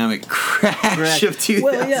economic crash of 2008.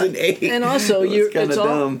 Well, yeah. And also,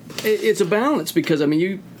 it's a balance, because I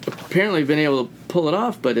mean, apparently been able to pull it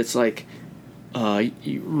off, but it's like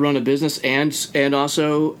you run a business and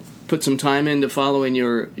also put some time into following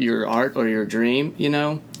your art or your dream, you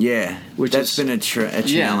know? Yeah, that's been a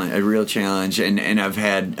challenge, a real challenge, and I've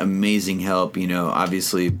had amazing help, you know,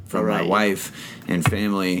 obviously from my wife and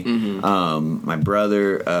family, my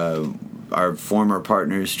brother, our former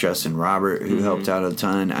partners, Justin Robert, who helped out a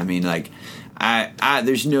ton. I mean, like, I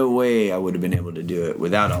there's no way I would have been able to do it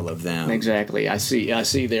without all of them. Exactly. I see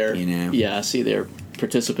their, you know? Yeah, I see their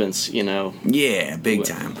participants, you know. Yeah, big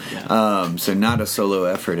time. Yeah. So not a solo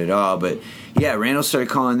effort at all, but yeah, Randall started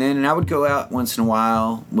calling in, and I would go out once in a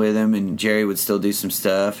while with him, and Jerry would still do some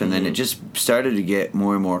stuff, and then it just started to get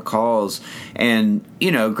more and more calls. And,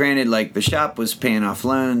 you know, granted, like, the shop was paying off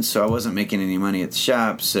loans, so I wasn't making any money at the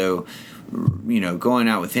shop, so, you know, going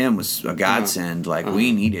out with him was a godsend. Like,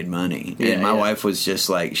 we needed money. And my wife was just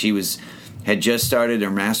like, had just started her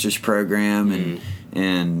master's program,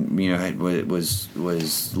 and you know, was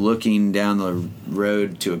looking down the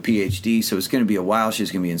road to a PhD, so it was going to be a while. She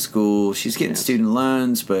was going to be in school. She's getting student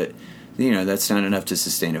loans, but you know, that's not enough to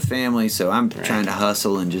sustain a family. So I'm trying to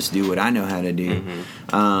hustle and just do what I know how to do.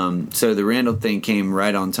 So the Randall thing came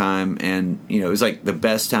right on time, and you know, it was like the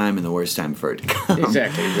best time and the worst time for it to come.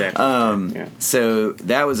 Exactly. So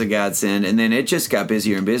that was a godsend, and then it just got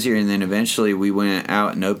busier and busier, and then eventually we went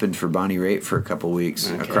out and opened for Bonnie Raitt for a couple weeks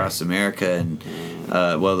across America, and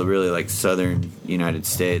the really like southern United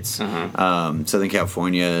States, Southern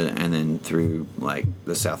California, and then through like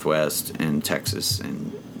the Southwest and Texas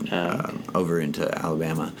and over into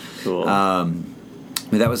Alabama. Cool.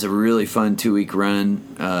 But that was a really fun 2-week run,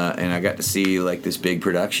 and I got to see like this big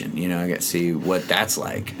production. You know, I got to see what that's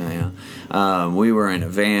like. You know? We were in a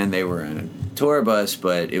van; they were in a tour bus,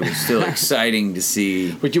 but it was still exciting to see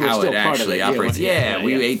how it actually operates.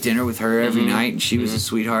 We ate dinner with her every night, and she was a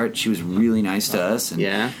sweetheart. She was really nice to us.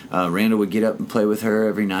 And, Randall would get up and play with her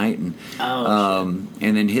every night, and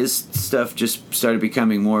and then his stuff just started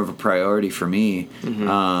becoming more of a priority for me.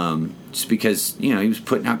 Just because, you know, he was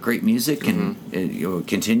putting out great music, and you know,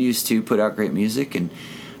 continues to put out great music, and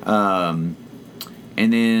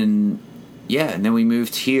then we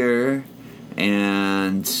moved here,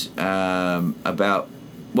 and around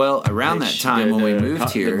that time when we moved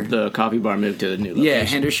here, the coffee bar moved to the new location. Yeah,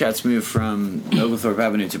 Hendershot's moved from Oglethorpe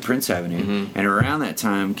Avenue to Prince Avenue, and around that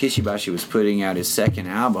time, Kishibashi was putting out his second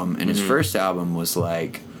album, and his first album was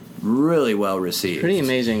like really well received. Pretty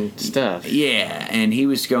amazing stuff. Yeah, and he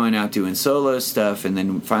was going out doing solo stuff, and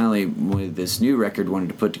then finally with this new record wanted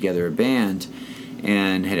to put together a band,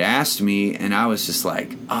 and had asked me, and I was just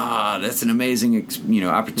like, that's an amazing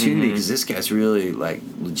opportunity, because this guy's really like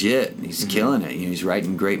legit. He's killing it. You know, he's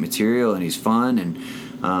writing great material, and he's fun, and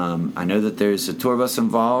I know that there's a tour bus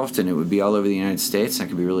involved, and it would be all over the United States. That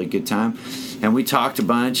could be a really good time. And we talked a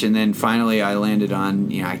bunch, and then finally I landed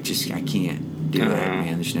on, I can't do that,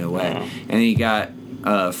 man. There's no way. And then he got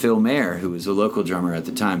Phil Mayer, who was a local drummer at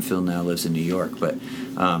the time. Phil now lives in New York, but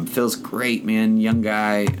Phil's great, man. Young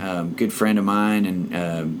guy, good friend of mine,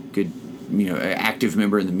 and good, active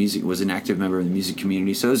member in the music. Was an active member in the music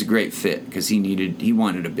community. So it was a great fit, because he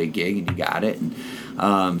wanted a big gig, and he got it. And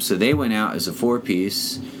so they went out as a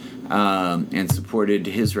 4-piece and supported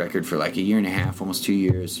his record for like a year and a half, almost 2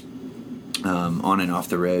 years, on and off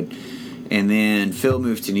the road. And then Phil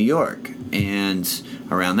moved to New York, and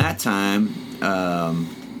around that time,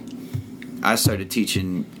 I started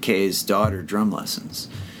teaching Kay's daughter drum lessons.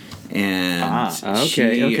 And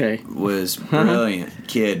she was brilliant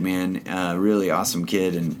kid, man, really awesome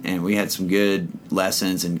kid, and we had some good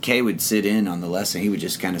lessons, and Kay would sit in on the lesson. He would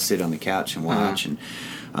just kind of sit on the couch and watch, and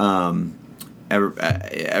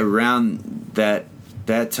around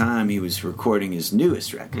that time he was recording his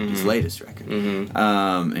newest record, his latest record,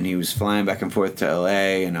 and he was flying back and forth to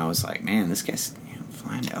LA, and I was like, man, this guy's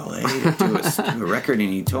flying to LA to do a record, and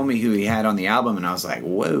he told me who he had on the album, and I was like,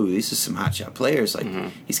 whoa, these are some hotshot players, like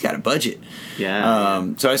he's got a budget.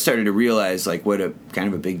 So I started to realize like what a kind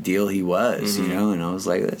of a big deal he was, and I was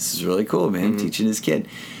like, this is really cool, man, teaching this kid.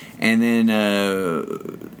 And then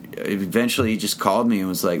eventually he just called me and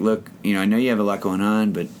was like, look, I know you have a lot going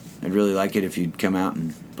on, but I'd really like it if you'd come out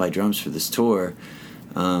and play drums for this tour,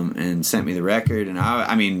 and sent me the record. And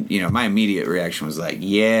I mean, my immediate reaction was like,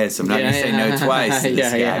 yes, I'm not going to say no twice to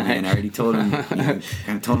this guy, man. I already told him, kind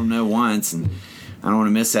of told him no once, and I don't want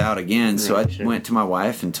to miss out again. So I went to my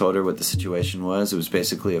wife and told her what the situation was. It was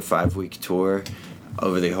basically a 5-week tour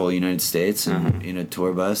over the whole United States, and in a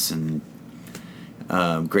tour bus, and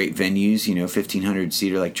great venues, 1,500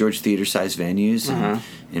 seater, like George Theater size venues,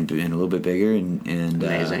 and a little bit bigger, and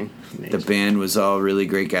amazing. The band was all really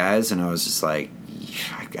great guys, and I was just like,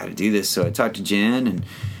 I got to do this. So I talked to Jen,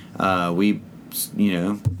 we,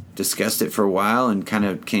 discussed it for a while and kind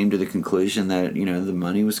of came to the conclusion that, the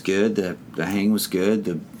money was good, the hang was good,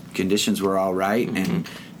 the conditions were all right,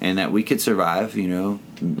 and that we could survive,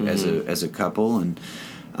 as a couple. And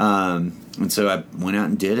so I went out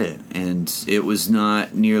and did it, and it was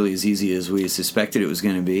not nearly as easy as we suspected it was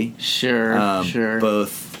going to be. Sure.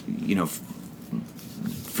 Both,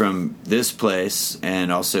 from this place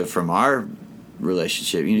and also from our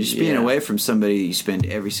relationship. Just being away from somebody you spend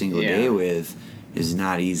every single day with is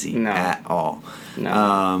not easy at all.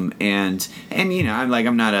 No. And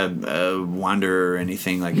I'm not a wanderer or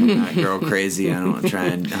anything. Like, I'm not girl crazy. I don't try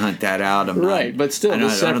and hunt that out. I'm right, not, but still, I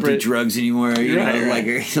don't do drugs anymore.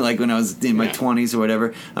 Right. Like when I was in my 20s or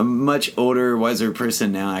whatever. I'm a much older, wiser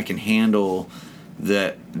person now. I can handle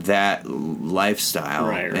that lifestyle,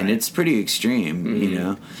 right. And it's pretty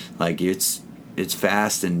extreme. Like it's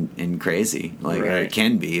fast and crazy. Like it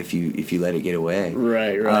can be if you let it get away.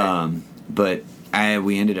 Right. But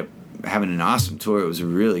we ended up having an awesome tour. It was a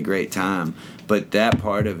really great time. But that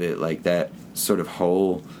part of it, like that sort of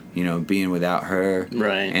whole, being without her,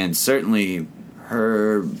 right, and certainly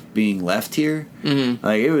her being left here,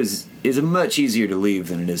 like it's much easier to leave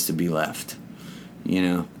than it is to be left.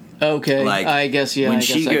 Okay, like I guess when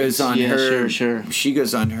she goes on her she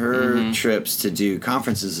goes on her trips to do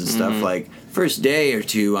conferences and stuff. Like first day or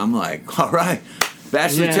two, I'm like, all right.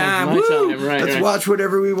 Bachelor time, woo! Let's watch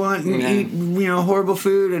whatever we want and eat, horrible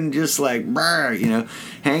food and just like,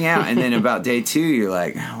 hang out. And then about day 2, you're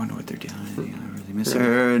like, I wonder what they're doing. I really miss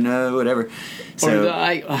her and whatever. So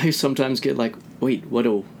I sometimes get like, wait, what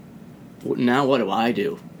do I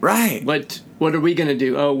do? Right. What are we gonna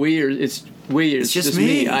do? Oh, it's just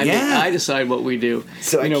me. I decide what we do.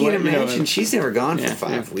 So I can't imagine. She's never gone for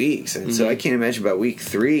 5 weeks, and so I can't imagine about week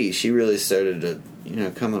 3 she really started to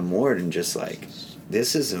come on board and just like.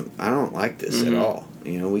 I don't like this at all.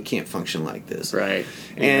 We can't function like this. Right.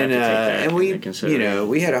 And we,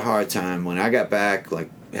 we had a hard time when I got back, like,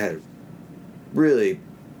 had a really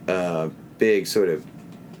big sort of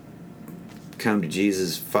come to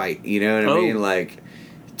Jesus fight, you know what I mean? Like,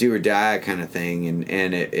 do or die kind of thing,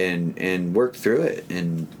 and worked through it,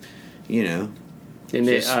 and,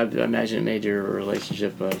 I imagine it made your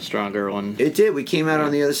relationship a stronger one. It did. We came out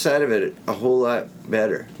on the other side of it a whole lot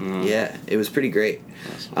better. Yeah, it was pretty great.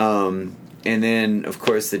 Awesome. And then, of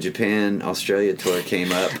course, the Japan-Australia tour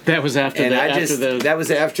came up. That was after that. That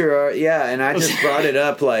was after our... Yeah, and I just brought it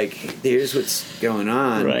up like, here's what's going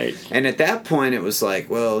on. Right. And at that point, it was like,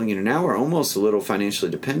 well, now we're almost a little financially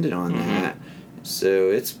dependent on that. So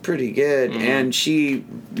it's pretty good. And she,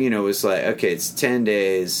 was like, okay, it's 10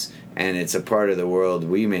 days... And it's a part of the world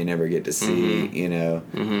we may never get to see,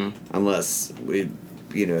 unless we,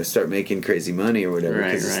 start making crazy money or whatever.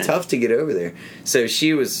 Because it's tough to get over there. So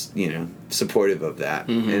she was, supportive of that.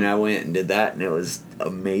 And I went and did that, and it was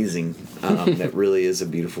amazing. That really is a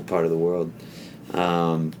beautiful part of the world.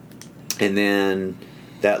 And then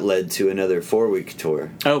that led to another 4-week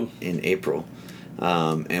tour in April.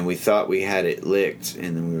 And we thought we had it licked,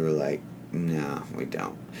 and then we were like, no, we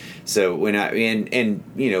don't. So when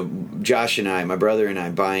Josh and I, my brother and I,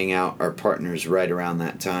 buying out our partners right around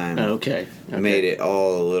that time, made it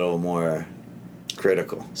all a little more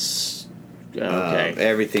critical. Okay.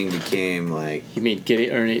 Everything became like. You mean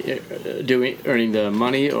earning the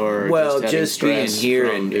money, or just being here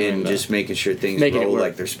and just making sure things roll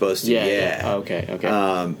like they're supposed to. Yeah.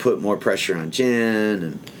 Okay. Put more pressure on Jen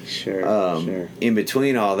and. Sure. In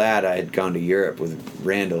between all that, I had gone to Europe with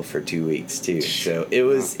Randall for 2 weeks too. So it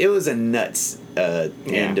was a nuts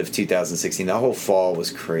end of 2016. The whole fall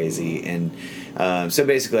was crazy, and so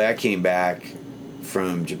basically, I came back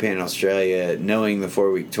from Japan and Australia knowing the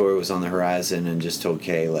 4-week tour was on the horizon, and just told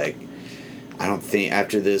Kay, like, I don't think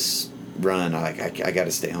after this run, I got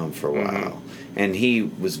to stay home for a while. And he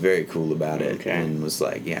was very cool about it and was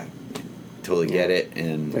like, yeah. Totally get it,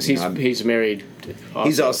 and he's married. Also.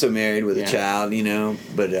 He's also married with a child,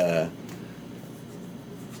 but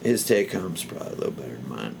his take home's probably a little better than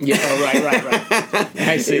mine. Yeah, right.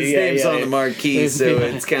 I see. His name's on the marquee, so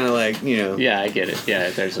it's kind of like Yeah, I get it. Yeah,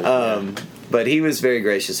 there's but he was very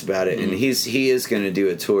gracious about it, and he is going to do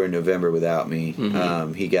a tour in November without me.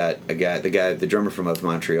 He got the drummer from Of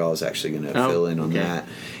Montreal is actually going to fill in on that,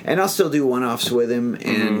 and I'll still do one-offs with him,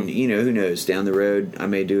 and who knows, down the road I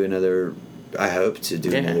may do another. I hope to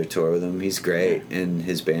do another tour with him. He's great, and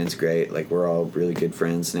his band's great. Like, we're all really good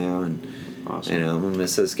friends now, and awesome. I'm gonna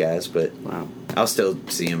miss those guys, but I'll still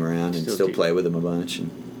see him around and still play with him a bunch.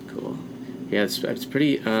 And cool. Yeah, it's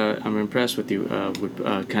pretty. I'm impressed with you with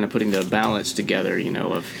kind of putting the balance together.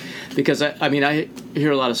 Because I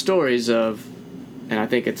hear a lot of stories of And I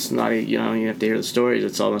think it's not, you have to hear the stories.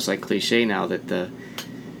 It's almost like cliche now that the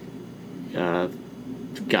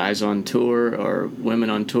guys on tour or women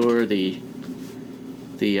on tour, the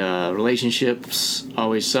relationships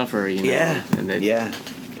always suffer, Yeah, and they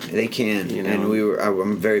can. And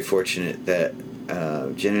I'm very fortunate that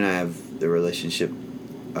Jen and I have the relationship.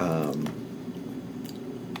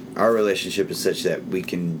 Our relationship is such that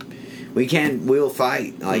we'll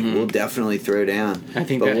fight. Like, we'll definitely throw down. I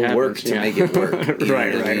think but that we'll work happens, to make it work.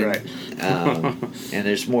 Right. And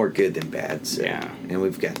there's more good than bad. So. Yeah. And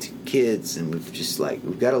we've got 2 kids, and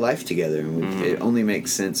we've got a life together, and it only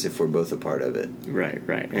makes sense if we're both a part of it. Right.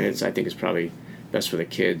 And I think it's probably best for the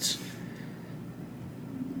kids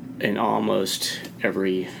in almost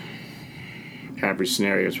every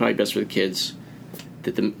scenario. It's probably best for the kids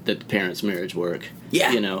that the parents' marriage work.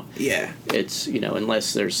 Yeah. Yeah. It's,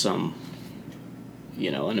 unless there's some,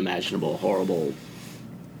 unimaginable, horrible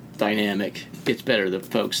dynamic, it's better the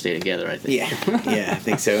folks stay together, I think. Yeah, I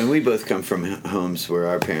think so. And we both come from homes where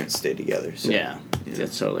our parents stay together. So, yeah,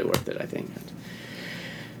 that's totally worth it, I think.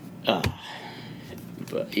 I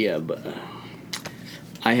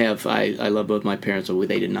love both my parents, but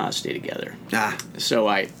they did not stay together. So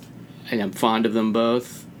I am fond of them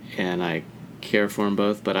both, and I care for them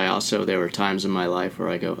both, but there were times in my life where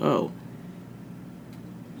I go, oh,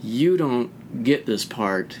 you don't get this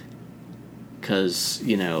part because,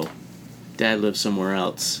 Dad lives somewhere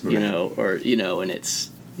else, right. And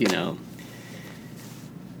it's,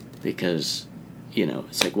 because,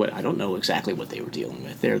 it's like, what, I don't know exactly what they were dealing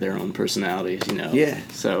with. They're their own personalities, Yeah.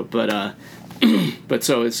 So, but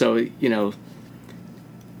so,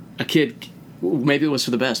 a kid, maybe it was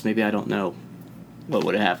for the best, maybe I don't know what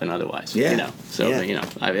would have happened otherwise. Yeah. At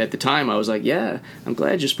the time I was like, yeah, I'm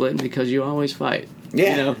glad you're splitting because you always fight.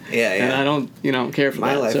 Yeah. And I don't care for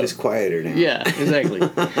my that. life is quieter now. Yeah, exactly.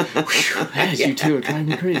 You two are driving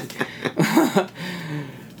me crazy.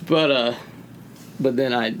 But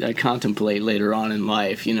then I contemplate later on in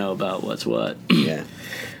life, about what's what. Yeah.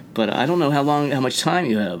 But I don't know how much time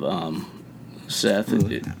you have, Seth,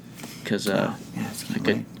 because I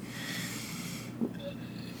could.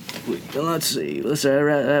 Let's see.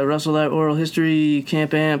 Russell, that oral history,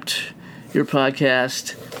 Camp Amped, your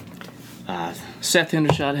podcast. Seth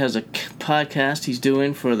Hendershot has a podcast he's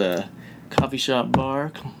doing for the coffee shop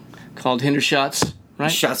bar called Hendershots,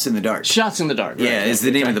 right? Shots in the Dark. Shots in the Dark. Right? Yeah, is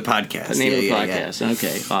the name of the podcast. The name of the podcast. Yeah.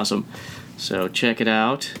 Okay, awesome. So check it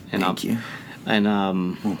out. And Thank you. And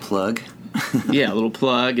little plug. Yeah, a little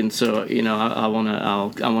plug. And so I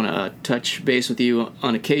wanna touch base with you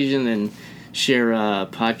on occasion and share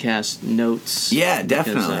podcast notes. Yeah,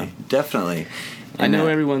 definitely, definitely. I know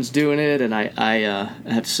everyone's doing it, and I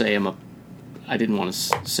have to say I didn't want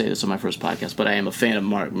to say this on my first podcast, but I am a fan of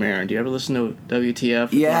Mark Maron. Do you ever listen to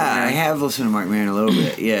WTF? Yeah, I have listened to Mark Maron a little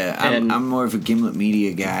bit. Yeah, I'm more of a Gimlet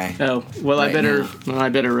Media guy. Oh, well, right I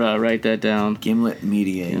better write that down. Gimlet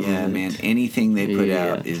Media, yeah, man. Anything they put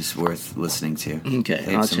out is worth listening to.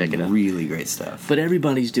 Okay, I'll check it out. Really great stuff. But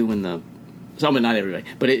everybody's doing not everybody,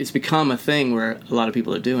 but it's become a thing where a lot of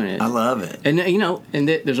people are doing it. I love it. And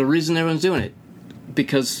there's a reason everyone's doing it,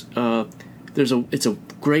 because it's a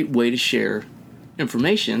great way to share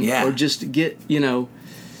information, or just to get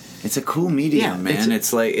it's a cool medium, man.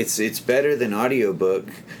 It's like it's better than audiobook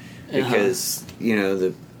because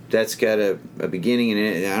that's got a beginning and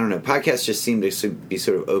end. I don't know, podcasts just seem to be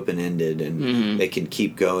sort of open-ended, and they can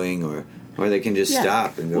keep going or they can just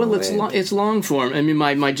stop and go away. It's long form. I mean,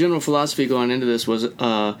 my general philosophy going into this was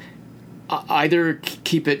either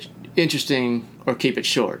keep it interesting or keep it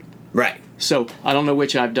short. Right. So I don't know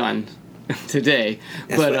which I've done today.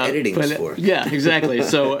 That's what editing's for. Yeah, exactly.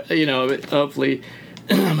 So, hopefully,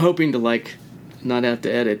 I'm hoping to, not have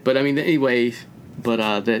to edit. But, I mean, anyway,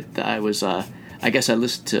 that I was, I guess I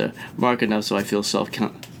listened to Mark enough so I feel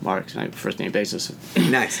Mark's my first name basis.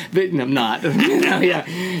 Nice. But I'm not. Yeah,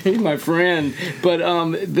 he's my friend. But,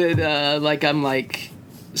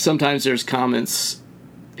 sometimes there's comments,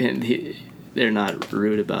 and they're not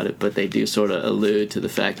rude about it, but they do sort of allude to the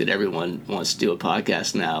fact that everyone wants to do a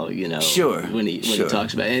podcast now, Sure. When he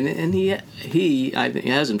talks about it. And he I think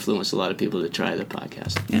has influenced a lot of people to try the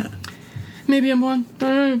podcast. Yeah. Maybe I'm one.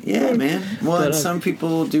 Yeah, man. Well, some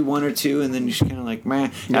people do one or two, and then you're just kind of like,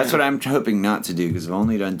 man. That's what I'm hoping not to do, because I've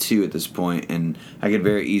only done 2 at this point, and I could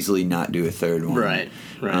very easily not do a third one. Right.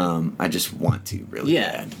 I just want to really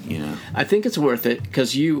bad, I think it's worth it,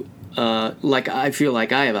 because you... I feel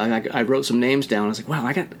like I have. I wrote some names down. I was like, wow,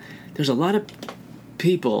 there's a lot of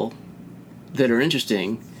people that are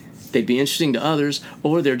interesting. They'd be interesting to others,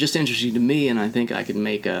 or they're just interesting to me, and I think I could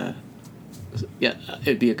make a yeah,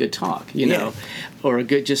 it'd be a good talk, you Yeah. know, or a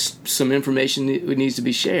good, just some information that needs to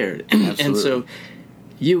be shared. And so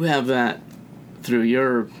you have that through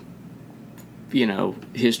your, you know,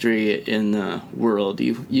 history in the world.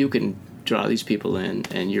 You can draw these people in,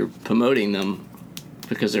 and you're promoting them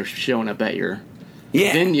because they're showing up at your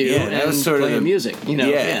venue that and was sort playing of the, music, you know.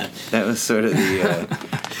 Yeah, that was sort of the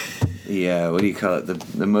what do you call it,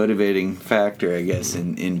 the motivating factor, I guess,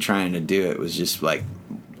 in trying to do it, was just like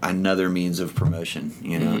another means of promotion,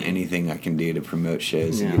 you know. Anything I can do to promote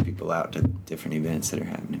shows and get people out to different events that are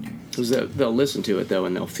happening here. Because they'll listen to it, though,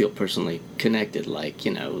 and they'll feel personally connected, like,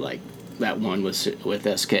 you know, like that one with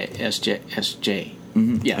SJ.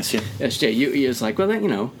 Mm-hmm. Yeah, SJ. SJ. You was like, well, then, you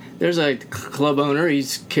know, there's a club owner. He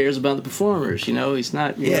cares about the performers. You know, he's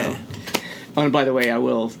not. You know. Oh, and by the way, I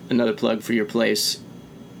will another plug for your place.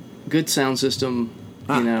 Good sound system.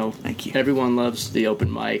 You know, thank you. Everyone loves the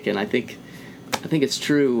open mic, and I think it's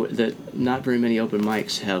true that not very many open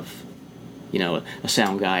mics have, you know, a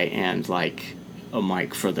sound guy and like a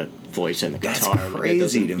mic for the voice and the guitar. That's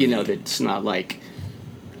crazy to me. You know, that's not like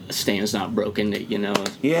a stand's not broken. You know.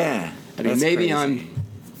 Yeah. I mean, maybe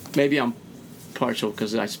crazy. I'm partial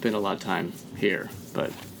because I spend a lot of time here,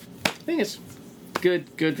 but I think it's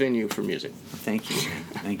good venue for music. Thank you, man.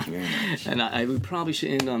 Thank you very much. And we probably should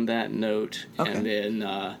end on that note, Okay. and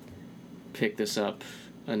then pick this up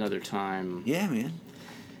another time. Yeah, man.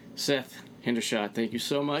 Seth Hendershot, thank you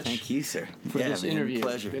so much. Thank you, sir. For this interview.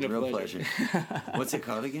 Pleasure. Been a Real pleasure. What's it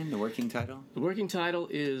called again? The working title? The working title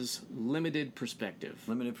is Limited Perspective.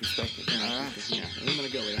 Limited Perspective. Yeah, All right. yeah, I'm gonna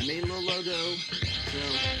go with it. I made a little logo.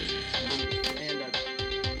 So